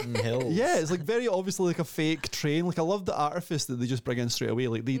Tartan Hills. Yeah, it's like very obviously like a fake train. Like I love the artifice that they just bring in straight away.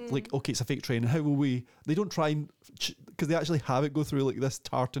 Like they like, okay, it's a fake train. How will we? They don't try and because they actually have it go through like this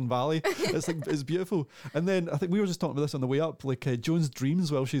tartan valley. It's like it's beautiful. And then I think we were just talking about this on the way up. Like Joan's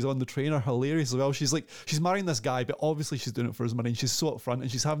dreams while she's on the train are hilarious as well. She's like she's marrying this guy, but obviously she's doing it for his money. And she's so upfront, and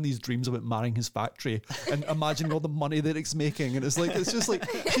she's having these dreams about marrying his factory and imagining all the money that it's making. And it's just like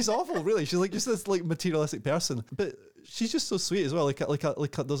she's awful, really. She's like just this like materialistic person, but she's just so sweet as well. Like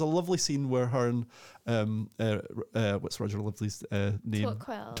there's a lovely scene where her and what's Roger Lively's name?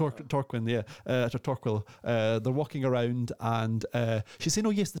 Torquil. Yeah, Torquil. They're walking around, and she's saying,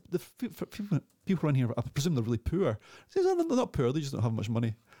 "Oh yes, the people around here, I presume they're really poor." She says, "No, they're not poor. They just don't have much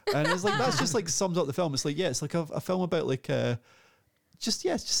money." And it's like that's just like sums up the film. It's like it's like a film about like. It's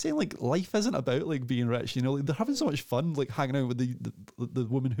just saying like life isn't about like being rich, you know, like, they're having so much fun like hanging out with the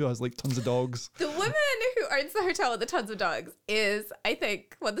woman who has like tons of dogs. The woman who owns the hotel with the tons of dogs is, I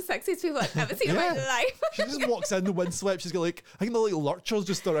think, one of the sexiest people I've ever seen in my life. She just walks in the windswept. She's got like I think the like lurchers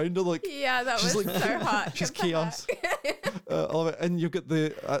just around her. Like that was like, so hot. She's chaos. I love it. And you've got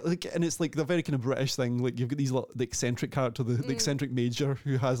the like, and it's like the very kind of British thing. Like you've got these the eccentric character, the eccentric major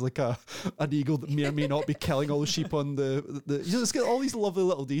who has like an eagle that may or may not be killing all the sheep on the you know, it's got all these lovely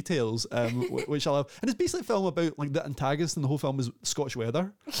little details, which I love. And it's basically a film about like the antagonist in the whole film is Scotch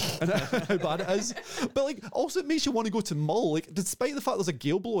weather and how bad it is. But like also it makes you want to go to Mull. Like despite the fact there's a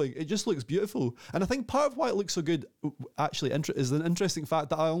gale blowing, it just looks beautiful. And I think part of why it looks so good actually is an interesting fact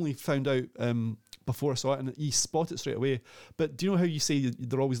that I only found out before I saw it, and you spot it straight away. But do you know how you say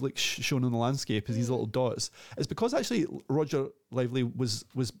they're always like shown on the landscape as these little dots? It's because actually Roger Lively was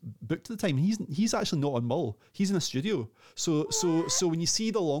booked at the time. He's actually not on Mull. He's in a studio. So when you see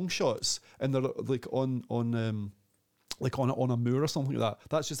the long shots and they're like on a moor or something like that,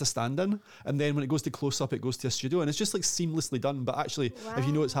 that's just a stand-in. And then when it goes to close-up, it goes to a studio, and it's just like seamlessly done. But actually, if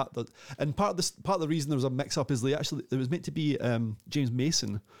you know it's and part of the reason there was a mix-up is it was meant to be James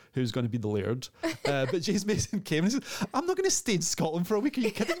Mason who's going to be the Laird, but James Mason came and he said, "I'm not going to stay in Scotland for a week. Are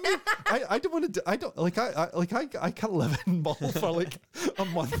you kidding me? I don't want to. I can't live in Mull for like a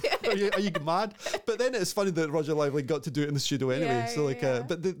month. Are you mad?" But then it's funny that Roger Lively got to do it in the studio anyway.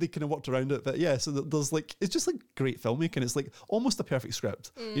 But they kind of worked around it. But yeah, so there's like it's just like great filmmaking. And it's like almost a perfect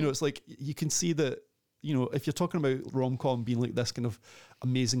script. You know, it's like you can see that, you know, if you're talking about rom-com being like this kind of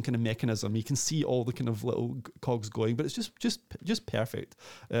amazing kind of mechanism, you can see all the kind of little cogs going, but it's just perfect.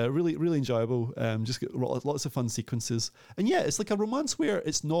 Really, really enjoyable. Just get lots of fun sequences. And yeah, it's like a romance where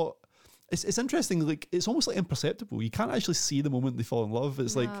it's not. It's interesting, like it's almost like imperceptible. You can't actually see the moment they fall in love.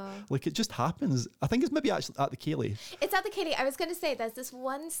 It's like it just happens. I think it's maybe actually at the Ceilidh. It's at the Ceilidh. I was going to say there's this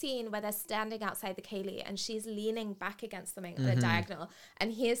one scene where they're standing outside the Ceilidh and she's leaning back against something at the diagonal,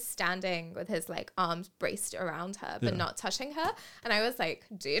 and he is standing with his like arms braced around her but not touching her. And I was like,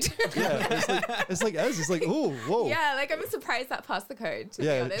 dude. Yeah, it's like oh whoa. Yeah, like I'm surprised that passed the code. To be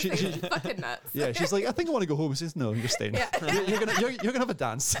honest, she's fucking nuts. Yeah, she's like, I think I want to go home. She says, no, you're staying. Yeah. You're gonna have a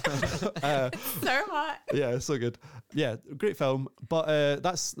dance. So hot. Yeah, so good. Yeah, great film. But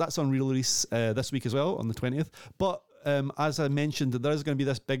that's on re-release this week as well on the 20th. But as I mentioned, there is going to be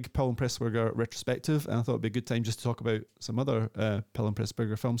this big Powell and Pressburger retrospective, and I thought it'd be a good time just to talk about some other Powell and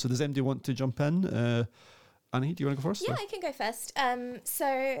Pressburger films. So does anybody want to jump in? Annie, do you want to go first? Yeah, I can go first.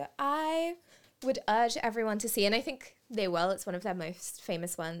 So I would urge everyone to see, and I think they will, it's one of their most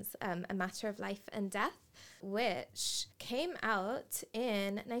famous ones, A Matter of Life and Death, which came out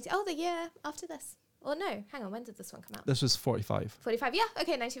in the year after this. Or no, hang on, when did this one come out? This was 45. 45, yeah.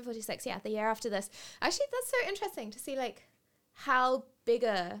 Okay, 1946, yeah, the year after this. Actually, that's so interesting to see, like, how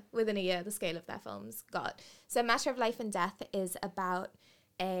bigger within a year the scale of their films got. So A Matter of Life and Death is about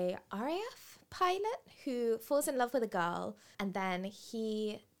a RAF pilot who falls in love with a girl, and then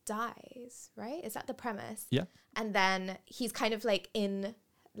he dies, right? Is that the premise? Yeah. And then he's kind of like in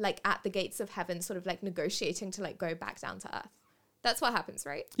like at the gates of heaven, sort of like negotiating to like go back down to earth. That's what happens,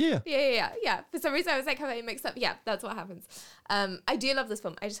 right? Yeah. Yeah. For some reason, I was like having it mixed up. Yeah, that's what happens. I do love this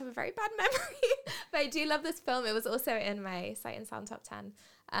film. I just have a very bad memory, but I do love this film. It was also in my Sight and Sound top 10.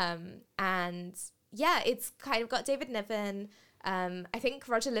 And yeah, it's kind of got David Niven. I think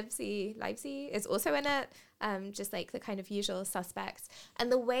Roger Livesey is also in it. Just like the kind of usual suspects.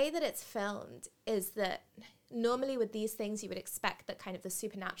 And the way that it's filmed is that normally with these things, you would expect that kind of the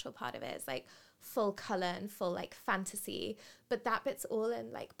supernatural part of it is like full color and full like fantasy, but that bit's all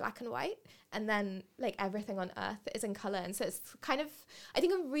in like black and white, and then like everything on earth is in color. And so it's kind of, I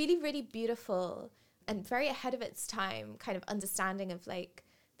think, a really, really beautiful and very ahead of its time kind of understanding of like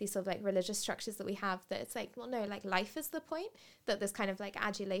these sort of like religious structures that we have, that it's like, well, no, like life is the point, that there's kind of like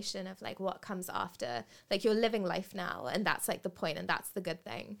adulation of like what comes after, like you're living life now, and that's like the point, and that's the good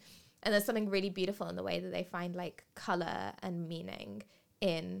thing. And there's something really beautiful in the way that they find like color and meaning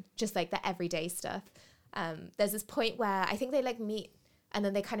in just like the everyday stuff. There's this point where I think they like meet, and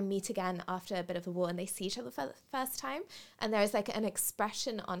then they kind of meet again after a bit of a war, and they see each other for the first time. And there's like an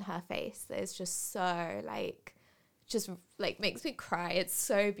expression on her face that is just so like, just like makes me cry. It's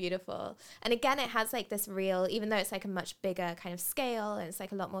so beautiful. And again, it has like this real, even though it's like a much bigger kind of scale and it's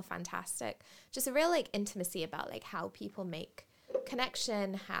like a lot more fantastic, just a real like intimacy about like how people make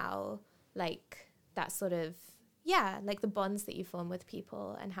connection, how like that sort of, yeah, like the bonds that you form with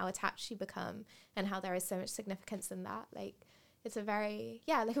people and how attached you become, and how there is so much significance in that. Like it's a very,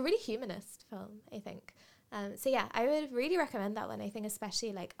 yeah, like a really humanist film, I think. So yeah, I would really recommend that one. I think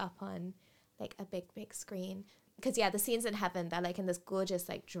especially like up on like a big screen. Because yeah, the scenes in heaven, they're like in this gorgeous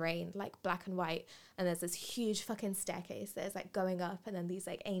like drained like black and white, and there's this huge fucking staircase that's like going up, and then these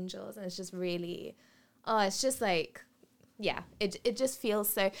like angels, and it's just really, it's just like, yeah, it just feels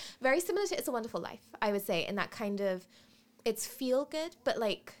so very similar to It's a Wonderful Life, I would say, in that kind of, it's feel good, but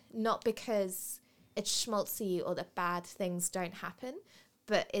like not because it's schmaltzy or that bad things don't happen,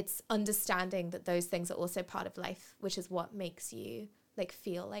 but it's understanding that those things are also part of life, which is what makes you like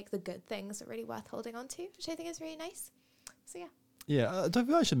feel like the good things are really worth holding on to, which I think is really nice. So yeah. Yeah, I don't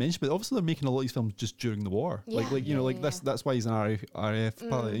know if I should mention, but obviously they're making a lot of these films just during the war. Yeah, That's why he's an RAF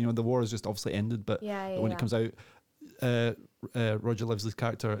pilot. You know, the war has just obviously ended, but when it comes out, Roger Livesley's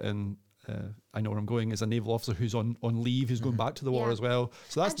character in I Know Where I'm Going is a naval officer who's on leave, who's going back to the war as well.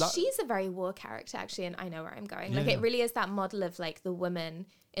 So that's and she's a very war character actually, and I Know Where I'm Going. Like it really is that model of like the woman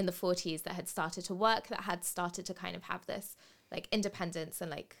in the 40s that had started to work, that had started to kind of have this like independence and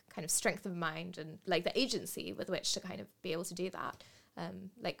like kind of strength of mind and like the agency with which to kind of be able to do that.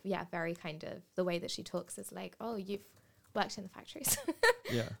 Like, yeah, very kind of the way that she talks is like, oh, you've worked in the factories.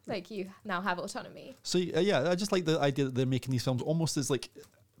 Yeah. Like you now have autonomy. So yeah, I just like the idea that they're making these films almost as like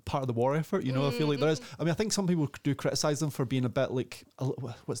part of the war effort, you know. I feel like there is, I mean, I think some people do criticize them for being a bit like,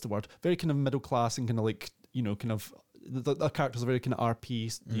 what's the word, very kind of middle class and kind of like, you know, kind of the characters are very kind of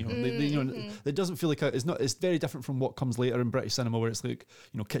RP, you know. You know, it doesn't feel like it's very different from what comes later in British cinema, where it's like,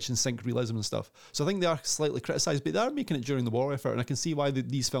 you know, kitchen sink realism and stuff. So I think they are slightly criticised, but they are making it during the war effort, and I can see why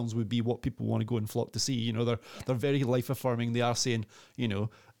these films would be what people want to go and flock to see. You know, they're very life affirming. They are saying, you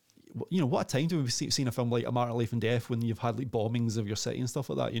know, what a time to have seen a film like A Matter of Life and Death when you've had like bombings of your city and stuff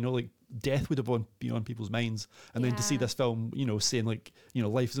like that. You know, like death would have been on people's minds, and then to see this film, you know, saying like, you know,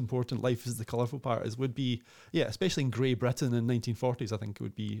 life is important, life is the colourful part, would be, yeah, especially in grey Britain in 1940s, I think it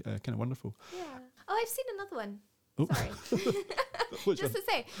would be kind of wonderful. Yeah. Oh, I've seen another one. Oh. Sorry. Which Just one? to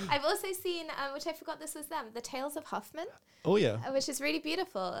say, I've also seen, which I forgot this was them, The Tales of Hoffman. Oh yeah. Which is really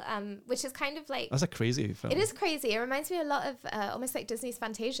beautiful, which is kind of like... That's a crazy film. It is crazy. It reminds me a lot of almost like Disney's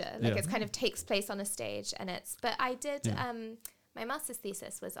Fantasia. Like it's kind of takes place on a stage, and it's... But I did... my master's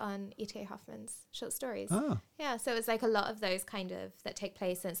thesis was on E.T.A. Hoffman's short stories. Ah. Yeah, so it's like a lot of those kind of that take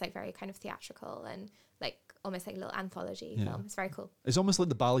place, and it's like very kind of theatrical and like almost like a little anthology film. It's very cool. It's almost like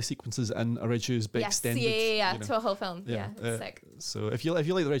the ballet sequences in A Red Shoes, but extended. Yeah, you know. to a whole film. Yeah, it's sick. So if you like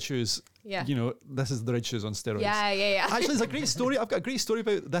the Red Shoes, you know, this is the Red Shoes on steroids. Yeah. Actually, it's a great story. I've got a great story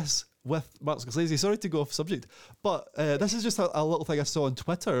about this with Martin Scorsese. Sorry to go off subject, but this is just a little thing I saw on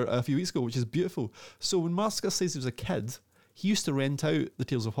Twitter a few weeks ago, which is beautiful. So when Martin Scorsese was a kid, he used to rent out The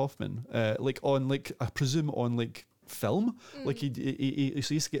Tales of Hoffman, like on like I presume on like film. Like he used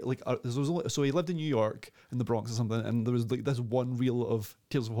to get like so he lived in New York in the Bronx or something, and there was like this one reel of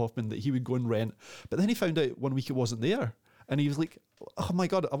Tales of Hoffman that he would go and rent. But then he found out one week it wasn't there. and he was like, oh my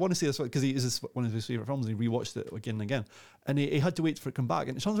God, I want to see this one, because it's one of his favourite films, and he rewatched it again and again. And he had to wait for it to come back.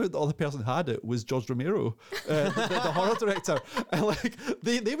 And it turns out the other person who had it was George Romero, the horror director. And like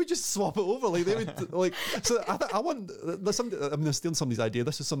they would just swap it over. Like they would like. So I want. I'm stealing somebody's idea.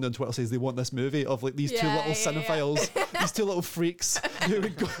 This is somebody on Twitter says they want this movie of like these two little cinephiles, these two little freaks who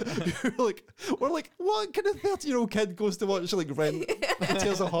would go. We're like, what kind of 13-year-old kid goes to watch like Rent,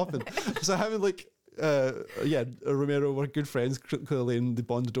 Tales of Hoffman? So having like. Romero were good friends clearly, and they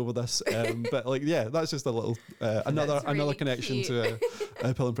bonded over this. But like, yeah, that's just a little another really connection cute.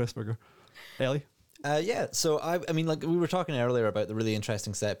 to Powell and Pressburger. Ellie, So I mean, like we were talking earlier about the really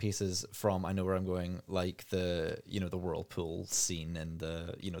interesting set pieces from I Know Where I'm Going, like the the whirlpool scene and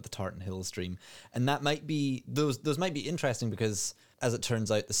the the Tartan Hills dream, and that might be those might be interesting because, as it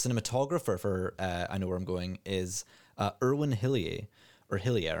turns out, the cinematographer for I Know Where I'm Going is Irwin Hillier,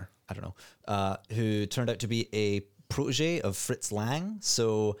 I don't know, who turned out to be a protege of Fritz Lang.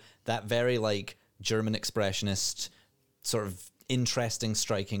 So that very like German expressionist sort of interesting,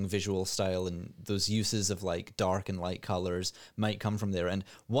 striking visual style and those uses of like dark and light colors might come from there. And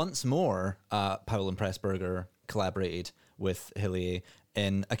once more, Powell and Pressburger collaborated with Hillier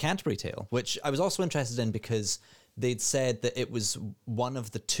in A Canterbury Tale, which I was also interested in because they'd said that it was one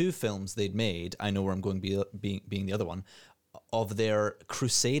of the two films they'd made, I Know Where I'm Going being the other one, of their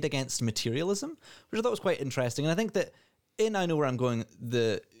crusade against materialism, which I thought was quite interesting. And I think that in I Know Where I'm Going,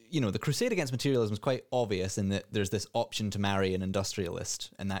 the crusade against materialism is quite obvious in that there's this option to marry an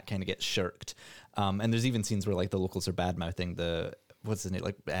industrialist, and that kind of gets shirked. And there's even scenes where like the locals are bad mouthing what's his name,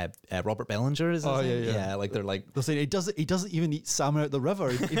 like Robert Bellinger is his name? Yeah, like they're saying he doesn't even eat salmon out the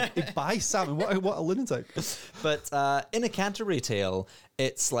river. He buys salmon. What a lunatic. But in A Canterbury Tale,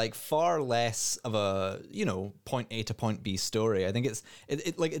 it's like far less of a point A to point B story. I think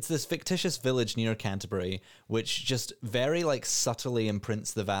it's this fictitious village near Canterbury which just very like subtly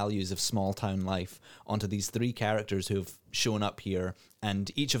imprints the values of small town life onto these three characters who've shown up here,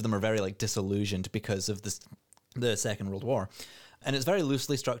 and each of them are very like disillusioned because of the Second World War. And it's very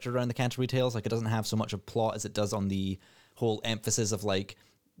loosely structured around the Canterbury Tales. Like, it doesn't have so much of plot as it does on the whole emphasis of, like,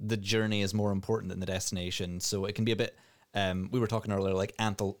 the journey is more important than the destination. So it can be a bit, we were talking earlier, like,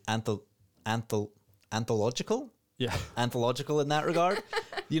 anthological? Yeah. Anthological in that regard.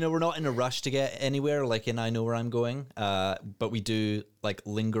 We're not in a rush to get anywhere, like in I Know Where I'm Going, but we do, like,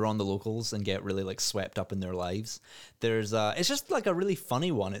 linger on the locals and get really, like, swept up in their lives. There's, it's just, like, a really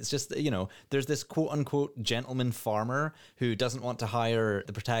funny one. It's just, there's this quote-unquote gentleman farmer who doesn't want to hire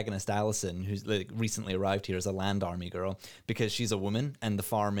the protagonist, Alison, who's, like, recently arrived here as a land army girl, because she's a woman and the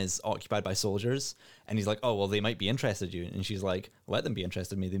farm is occupied by soldiers. And he's like, oh, well, they might be interested in you. And she's like, let them be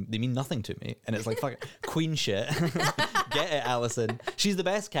interested in me. They mean nothing to me. And it's like, fuck, queen shit. Get it, Alison. She's the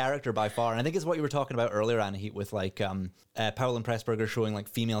best character by far. And I think it's what you were talking about earlier, Anahit, with like Powell and Pressburger showing like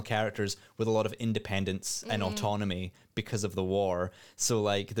female characters with a lot of independence and autonomy because of the war. So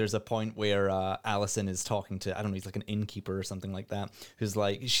like there's a point where Alison is talking to, I don't know, he's like an innkeeper or something like that, who's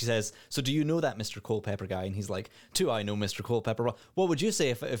like, she says, so do you know that Mr. Culpeper guy? And he's like, do I know Mr. Culpeper? Well, what would you say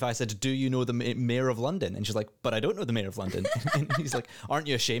if I said, do you know the mayor of London? And she's like, but I don't know the mayor of London. And he's like, aren't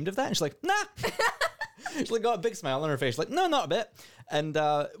you ashamed of that? And she's like, nah. She's like got a big smile on her face, like, no, not a bit. And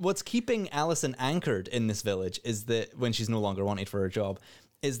what's keeping Alison anchored in this village is that when she's no longer wanted for her job,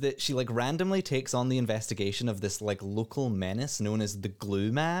 is that she like randomly takes on the investigation of this like local menace known as the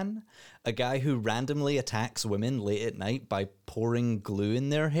Glue Man, a guy who randomly attacks women late at night by pouring glue in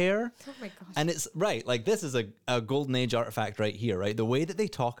their hair. Oh my gosh. And it's right, like this is a golden age artifact right here, right? The way that they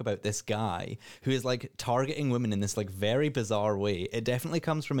talk about this guy who is like targeting women in this like very bizarre way, it definitely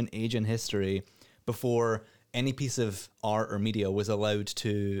comes from an age in history before any piece of art or media was allowed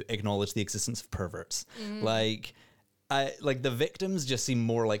to acknowledge the existence of perverts. Like the victims just seem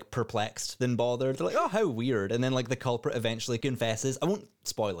more like perplexed than bothered. They're like, oh, how weird. And then like the culprit eventually confesses. I won't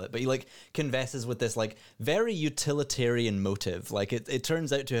spoil it, but he like confesses with this like very utilitarian motive. Like it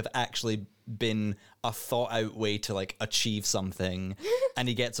turns out to have actually been a thought out way to like achieve something, and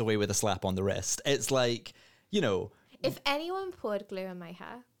he gets away with a slap on the wrist. It's like, if anyone poured glue in my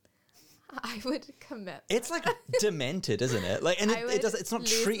hair, I would commit. It's like demented, isn't it? Like, and it's not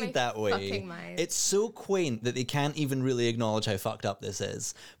treated that way. It's so quaint that they can't even really acknowledge how fucked up this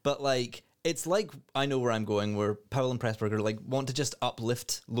is. But like, it's like I Know Where I'm Going, where Powell and Pressburger like want to just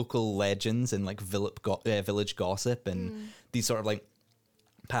uplift local legends and like village gossip and these sort of like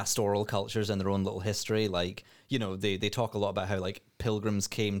pastoral cultures and their own little history. Like, they talk a lot about how like pilgrims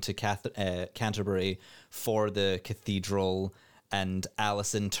came to Canterbury for the cathedral. And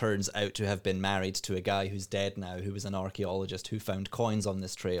Alison turns out to have been married to a guy who's dead now, who was an archaeologist who found coins on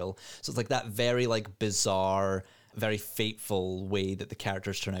this trail. So it's like that very like bizarre very fateful way that the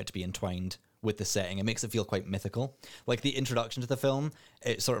characters turn out to be entwined with the setting. It makes it feel quite mythical. Like the introduction to the film,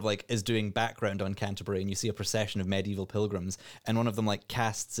 it sort of like is doing background on Canterbury, and you see a procession of medieval pilgrims, and one of them like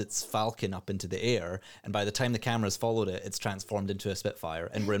casts its falcon up into the air, and by the time the camera's followed it, it's transformed into a Spitfire,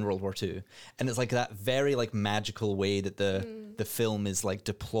 and we're in World War II. And it's like that very like magical way that the film is like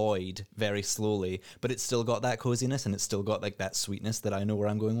deployed very slowly, but it's still got that coziness, and it's still got like that sweetness that I Know Where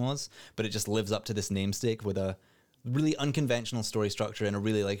I'm Going was, but it just lives up to this namesake with a really unconventional story structure and a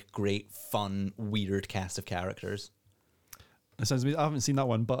really like great, fun, weird cast of characters. It sounds amazing. I haven't seen that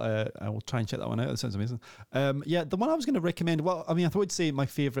one, but I will try and check that one out. It sounds amazing. Yeah, the one I was going to recommend, well, I mean, I would say my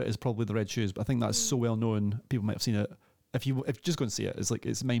favourite is probably The Red Shoes, but I think that's so well known, people might have seen it. If you just go and see it,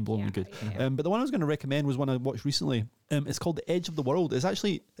 it's mind-blowingly good. Yeah. But the one I was going to recommend was one I watched recently. It's called The Edge of the World.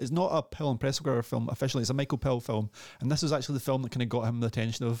 It's not a Powell and Pressburger film officially. It's a Michael Powell film, and this was actually the film that kind of got him the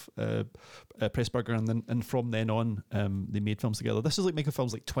attention of Pressburger, and from then on, they made films together. This is like Michael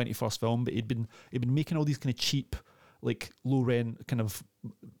Powell's like 21st film, but he'd been making all these kind of cheap, like low rent kind of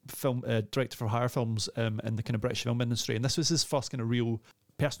film director for hire films in the kind of British film industry, and this was his first kind of real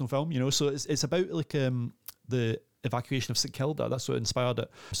personal film. So it's about like the evacuation of St Kilda. That's what inspired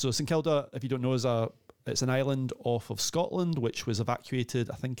it. So St Kilda, if you don't know, it's an island off of Scotland, which was evacuated,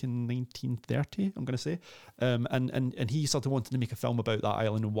 I think, in 1930, I'm going to say. And he sort of wanted to make a film about that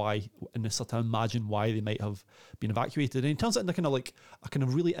island and why, and sort of imagine why they might have been evacuated. And it turns out into kind of like a kind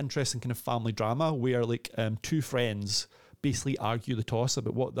of really interesting kind of family drama where like two friends basically argue the toss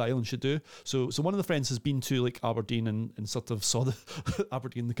about what the island should do. So one of the friends has been to like Aberdeen and sort of saw the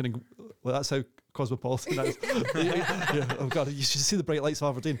Aberdeen, the kind of, well, that's how cosmopolitan that is. Yeah, oh god, you should see the bright lights of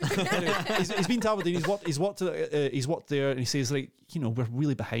Aberdeen. Anyway, he's been to Aberdeen. He's worked there, and he says like, we're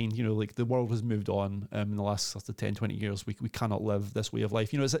really behind. Like the world has moved on in the last sort of 10, 20 years. We cannot live this way of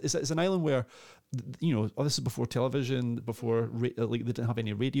life. It's an island where, this is before television, before like they didn't have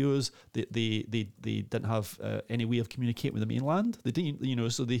any radios. They didn't have any way of communicating with the mainland. They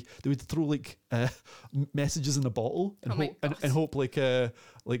didn't, so they would throw like messages in a bottle and hope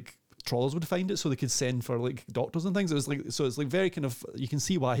like trawlers would find it so they could send for like doctors and things. It's like very kind of, you can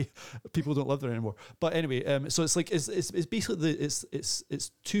see why people don't live there anymore. But anyway, so it's like it's basically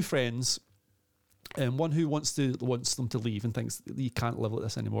it's two friends. One who wants them to leave and thinks you can't live like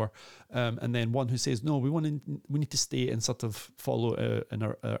this anymore, and then one who says no, we need to stay and sort of follow in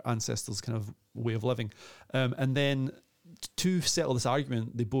our ancestors' kind of way of living, and then to settle this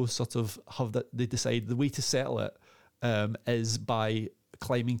argument, they both sort of have that. They decide the way to settle it is by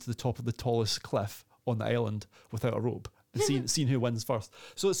climbing to the top of the tallest cliff on the island without a rope and seeing who wins first.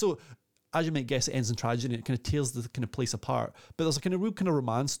 So as you might guess, it ends in tragedy. It kind of tears the kind of place apart. But there's a kind of real kind of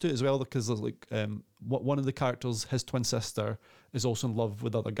romance to it as well, because there's like one of the characters, his twin sister, is also in love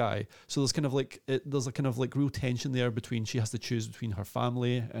with the other guy. So there's kind of like there's a kind of like real tension there between, she has to choose between her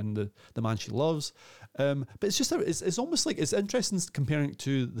family and the man she loves. But it's just it's almost like, it's interesting comparing it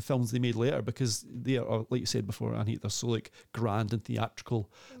to the films they made later, because they are, like you said before, Annie, they're so like grand and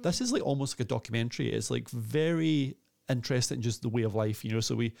theatrical. This is like almost like a documentary. It's like very interested in just the way of life,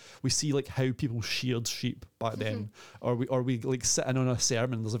 so we see like how people sheared sheep back then, or we like sitting on a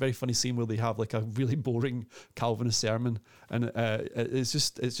sermon. There's a very funny scene where they have like a really boring Calvinist sermon, and it's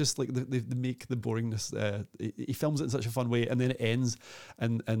just like they make the boringness. He films it in such a fun way, and then it ends,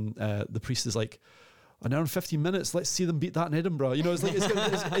 and the priest is like, an hour and 15 minutes, let's see them beat that in Edinburgh. It's like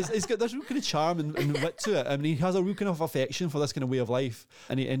it's got this real kind of charm and wit to it. I mean, he has a real kind of affection for this kind of way of life,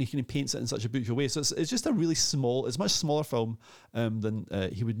 and he kind of paints it in such a beautiful way. So it's just a really small, it's a much smaller film than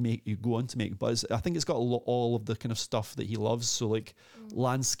he'd go on to make, but I think it's got all of the kind of stuff that he loves. So like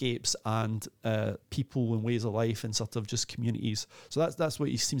landscapes and people and ways of life and sort of just communities. So that's what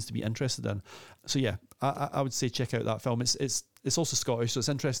he seems to be interested in. So yeah, I would say check out that film. It's also Scottish, so it's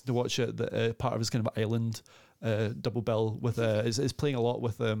interesting to watch it. That part of his kind of island double bill with is playing a lot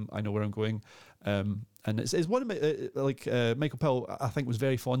with I Know Where I'm Going, and it's one of my Michael Powell, I think, was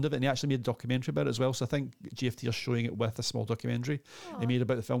very fond of it, and he actually made a documentary about it as well. So I think GFT are showing it with a small documentary he made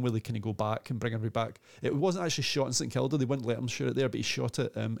about the film, where they kind of go back and bring everybody back. It wasn't actually shot in St Kilda; they wouldn't let him shoot it there, but he shot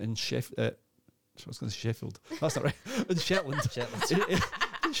it in Sheffield. I was going to say Sheffield. That's not right. In Shetland.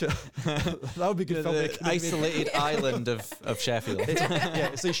 That would be good. The isolated island of Sheffield.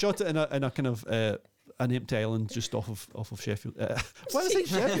 Yeah, so he shot it in a kind of an empty island just off of Sheffield. Why did I say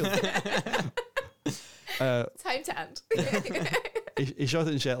Sheffield? Time to end. He shot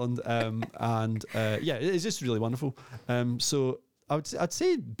it in Shetland, and yeah, it's just really wonderful. So I'd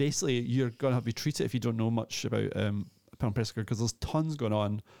say basically you're going to have to be treated if you don't know much about Powell and Pressburger, because there's tons going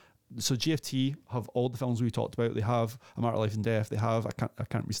on. So GFT have all the films we talked about. They have A Matter of Life and Death. They have I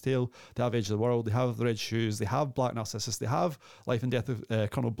Can't Be Still. They have Edge of the World. They have The Red Shoes. They have Black Narcissus. They have Life and Death of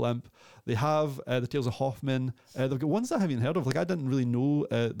Colonel Blimp. They have The Tales of Hoffman. They've got ones that I haven't heard of. Like, I didn't really know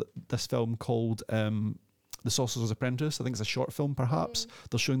this film called The Sorcerer's Apprentice. I think it's a short film, perhaps.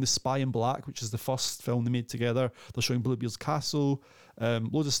 They're showing The Spy in Black, which is the first film they made together. They're showing Bluebeard's Castle.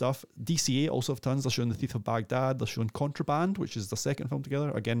 Loads of stuff. DCA also have tons. They're showing The Thief of Baghdad. They're showing Contraband, which is the second film together.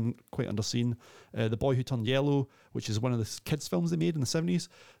 Again, quite underseen. The Boy Who Turned Yellow, which is one of the kids' films they made in the 70s.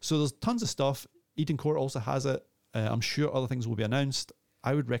 So there's tons of stuff. Eden Court also has it. I'm sure other things will be announced.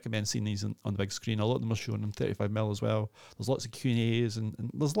 I would recommend seeing these on the big screen. A lot of them are shown in 35mm as well. There's lots of Q&As and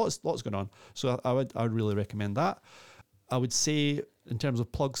there's lots going on. So I would really recommend that. I would say, in terms of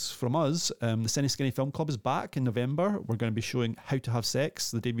plugs from us, the Cine Skinny Film Club is back in November. We're going to be showing How to Have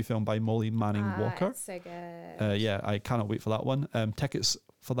Sex, the debut film by Molly Manning Walker. It's so good. Yeah, I cannot wait for that one. Tickets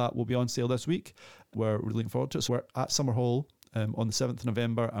for that will be on sale this week. We're really looking forward to it. So we're at Summer Hall on the 7th of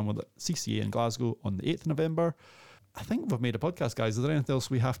November, and we're at CCA in Glasgow on the 8th of November. I think we've made a podcast, guys. Is there anything else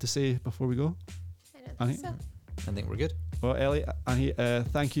we have to say before we go? I don't think so. I think we're good. Well, Ellie, Annie,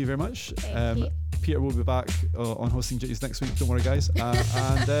 thank you very much. Thank you. Peter will be back on hosting duties next week. Don't worry, guys.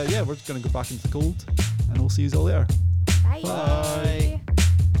 Yeah, we're going to go back into the cold, and we'll see you all later. Bye. Bye.